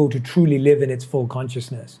is able to truly live in its full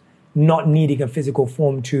consciousness, not needing a physical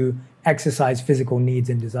form to exercise physical needs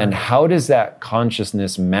and desires. And how does that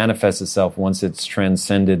consciousness manifest itself once it's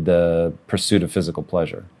transcended the pursuit of physical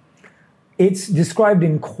pleasure? It's described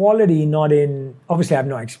in quality, not in... Obviously, I've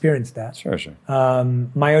not experienced that. Sure.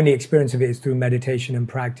 My only experience of it is through meditation and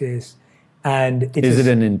practice. And is it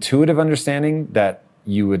an intuitive understanding that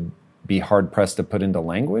you would be hard pressed to put into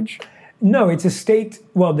language? No, it's a state.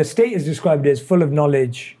 Well, the state is described as full of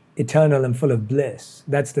knowledge, eternal and full of bliss.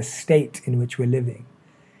 That's the state in which we're living.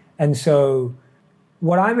 And so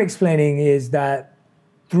what I'm explaining is that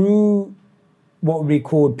through what we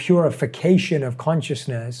call purification of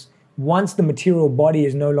consciousness, once the material body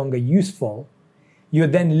is no longer useful, you're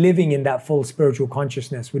then living in that full spiritual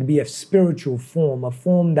consciousness, would be a spiritual form, a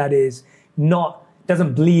form that is not,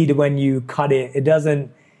 doesn't bleed when you cut it, it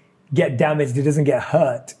doesn't get damaged, it doesn't get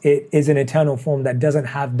hurt. It is an eternal form that doesn't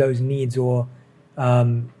have those needs or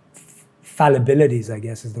fallibilities, I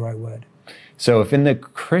guess is the right word. So if in the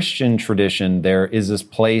Christian tradition, there is this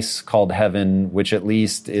place called heaven, which at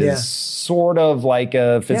least is sort of like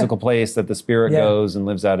a physical place that the spirit goes and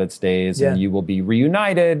lives out its days, and you will be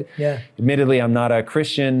reunited. Admittedly, I'm not a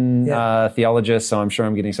Christian theologist, so I'm sure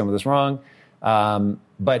I'm getting some of this wrong.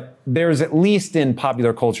 But there's, at least in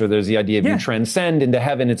popular culture, there's the idea of you transcend into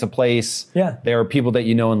heaven. It's a place. There are people that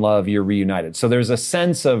you know and love. You're reunited. So there's a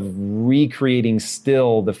sense of recreating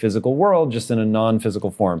still the physical world, just in a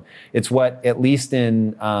non-physical form. It's what, at least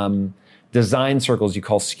in design circles, you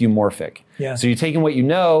call skeuomorphic. So you're taking what you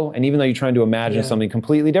know, and even though you're trying to imagine something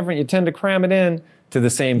completely different, you tend to cram it in to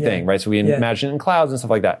the same thing, right? So we imagine it in clouds and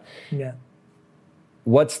stuff like that.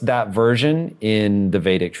 What's that version in the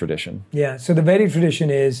Vedic tradition? So the Vedic tradition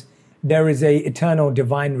is there is a eternal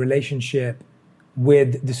divine relationship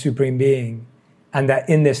with the Supreme Being, and that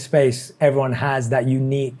in this space, everyone has that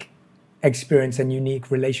unique experience and unique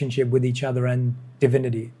relationship with each other and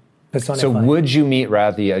divinity personified. So would you meet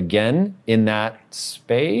Radhi again in that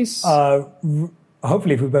space?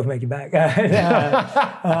 Hopefully, if we both make it back. Radhi's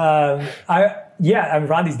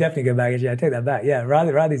definitely good back. Actually, I take that back.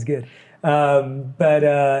 Radhi's good.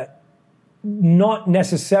 But not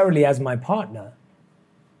necessarily as my partner,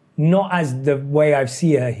 not as the way I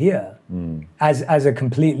see her here, as a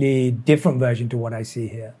completely different version to what I see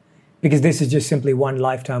here, because this is just simply one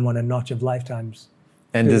lifetime on a notch of lifetimes.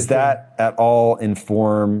 And does that at all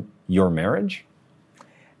inform your marriage?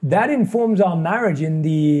 That informs our marriage in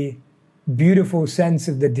the beautiful sense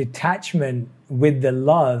of the detachment with the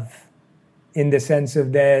love, in the sense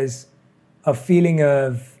of there's a feeling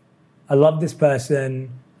of, I love this person.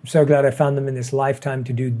 I'm so glad I found them in this lifetime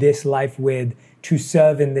to do this life with, to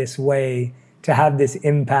serve in this way, to have this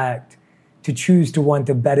impact, to choose to want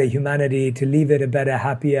a better humanity, to leave it a better,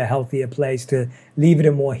 happier, healthier place, to leave it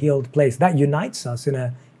a more healed place. That unites us in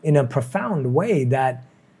a profound way that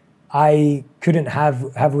I couldn't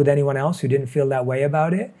have with anyone else who didn't feel that way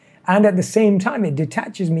about it. And at the same time, it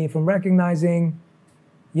detaches me from recognizing,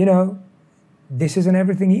 this isn't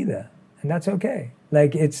everything either. And that's okay.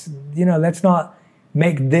 Like, it's, let's not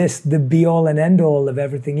make this the be all and end all of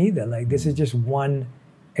everything either. Like, this is just one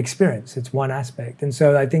experience. It's one aspect. And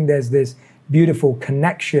so I think there's this beautiful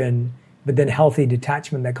connection, but then healthy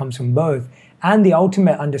detachment that comes from both. And the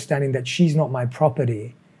ultimate understanding that she's not my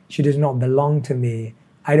property. She does not belong to me.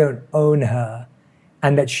 I don't own her.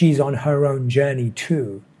 And that she's on her own journey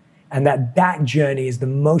too. And that journey is the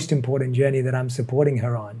most important journey that I'm supporting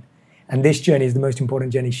her on. And this journey is the most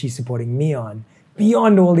important journey she's supporting me on,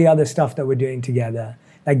 beyond all the other stuff that we're doing together.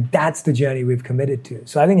 Like, that's the journey we've committed to.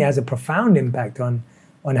 So I think it has a profound impact on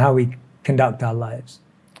how we conduct our lives.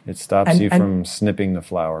 It stops you from snipping the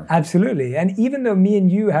flower. Absolutely. And even though me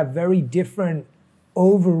and you have very different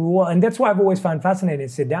overall, and that's why I've always found fascinating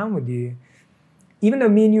to sit down with you, even though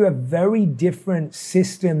me and you have very different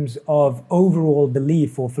systems of overall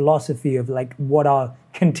belief or philosophy of like what our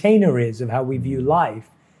container is of how we view life,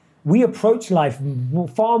 we approach life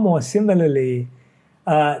far more similarly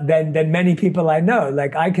than many people I know.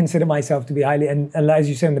 Like, I consider myself to be highly, and as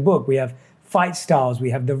you say in the book, we have fight styles,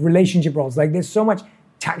 we have the relationship roles. Like, there's so much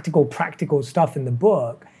tactical, practical stuff in the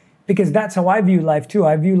book, because that's how I view life too.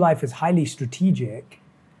 I view life as highly strategic,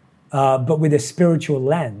 but with a spiritual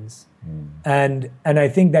lens. And I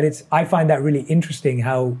think that I find that really interesting,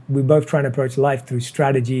 how we both try and approach life through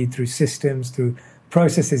strategy, through systems, through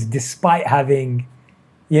processes, despite having,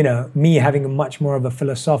 me having a much more of a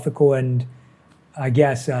philosophical and, I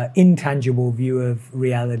guess, intangible view of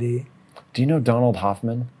reality. Do you know Donald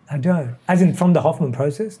Hoffman? I don't. As in from the Hoffman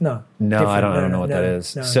process? No. No, Different. I don't know what that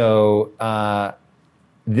is. No. So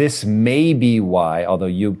this may be why, although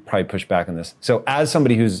you probably push back on this. So as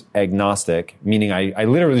somebody who's agnostic, meaning I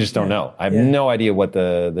literally just don't know. I have no idea what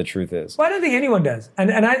the truth is. Well, I don't think anyone does.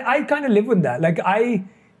 And I kind of live with that. Like,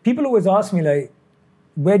 people always ask me, like,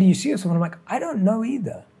 where do you see yourself? And I'm like, I don't know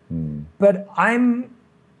either. But I'm,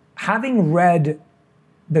 having read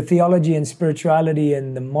the theology and spirituality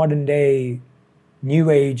and the modern day,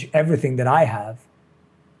 new age, everything that I have,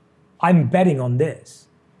 I'm betting on this.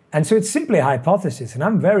 And so it's simply a hypothesis, and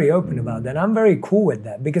I'm very open about that. I'm very cool with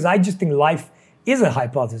that because I just think life is a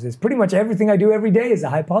hypothesis. Pretty much everything I do every day is a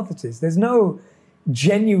hypothesis. There's no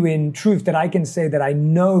genuine truth that I can say that I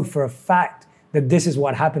know for a fact that this is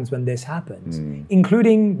what happens when this happens,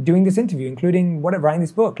 including doing this interview, including writing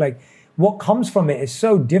this book. Like, what comes from it is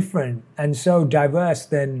so different and so diverse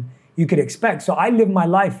than you could expect. So I live my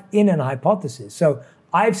life in an hypothesis. So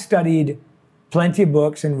I've studied plenty of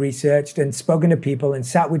books and researched and spoken to people and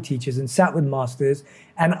sat with teachers and sat with masters.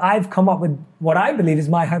 And I've come up with what I believe is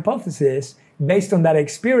my hypothesis based on that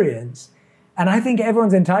experience. And I think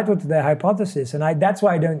everyone's entitled to their hypothesis. And that's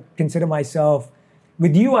why I don't consider myself,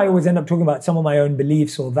 with you, I always end up talking about some of my own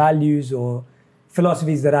beliefs or values or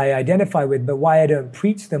philosophies that I identify with, but why I don't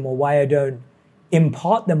preach them or why I don't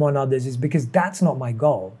impart them on others is because that's not my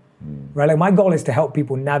goal, right? Like, my goal is to help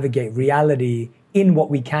people navigate reality in what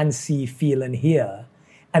we can see, feel, and hear.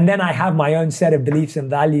 And then I have my own set of beliefs and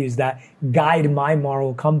values that guide my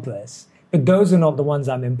moral compass. But those are not the ones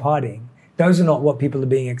I'm imparting. Those are not what people are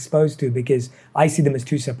being exposed to because I see them as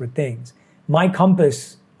two separate things. My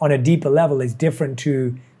compass on a deeper level is different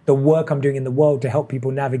to the work I'm doing in the world to help people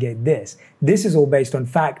navigate this. This is all based on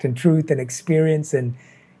fact and truth and experience and,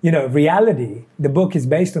 reality. The book is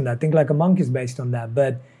based on that. Think Like a Monk is based on that.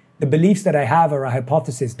 But the beliefs that I have are a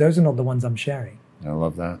hypothesis. Those are not the ones I'm sharing. I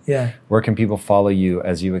love that. Yeah. Where can people follow you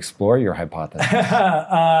as you explore your hypothesis?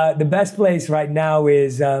 The best place right now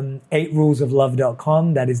is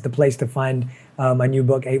 8rulesoflove.com. That is the place to find my new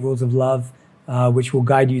book, 8 Rules of Love, which will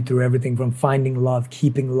guide you through everything from finding love,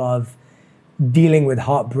 keeping love, dealing with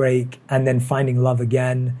heartbreak, and then finding love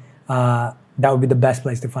again. That would be the best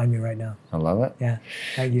place to find me right now. I love it. Yeah.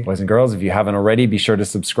 Thank you. Boys and girls, if you haven't already, be sure to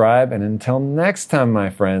subscribe. And until next time,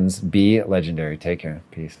 my friends, be legendary. Take care.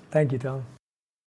 Peace. Thank you, Tom.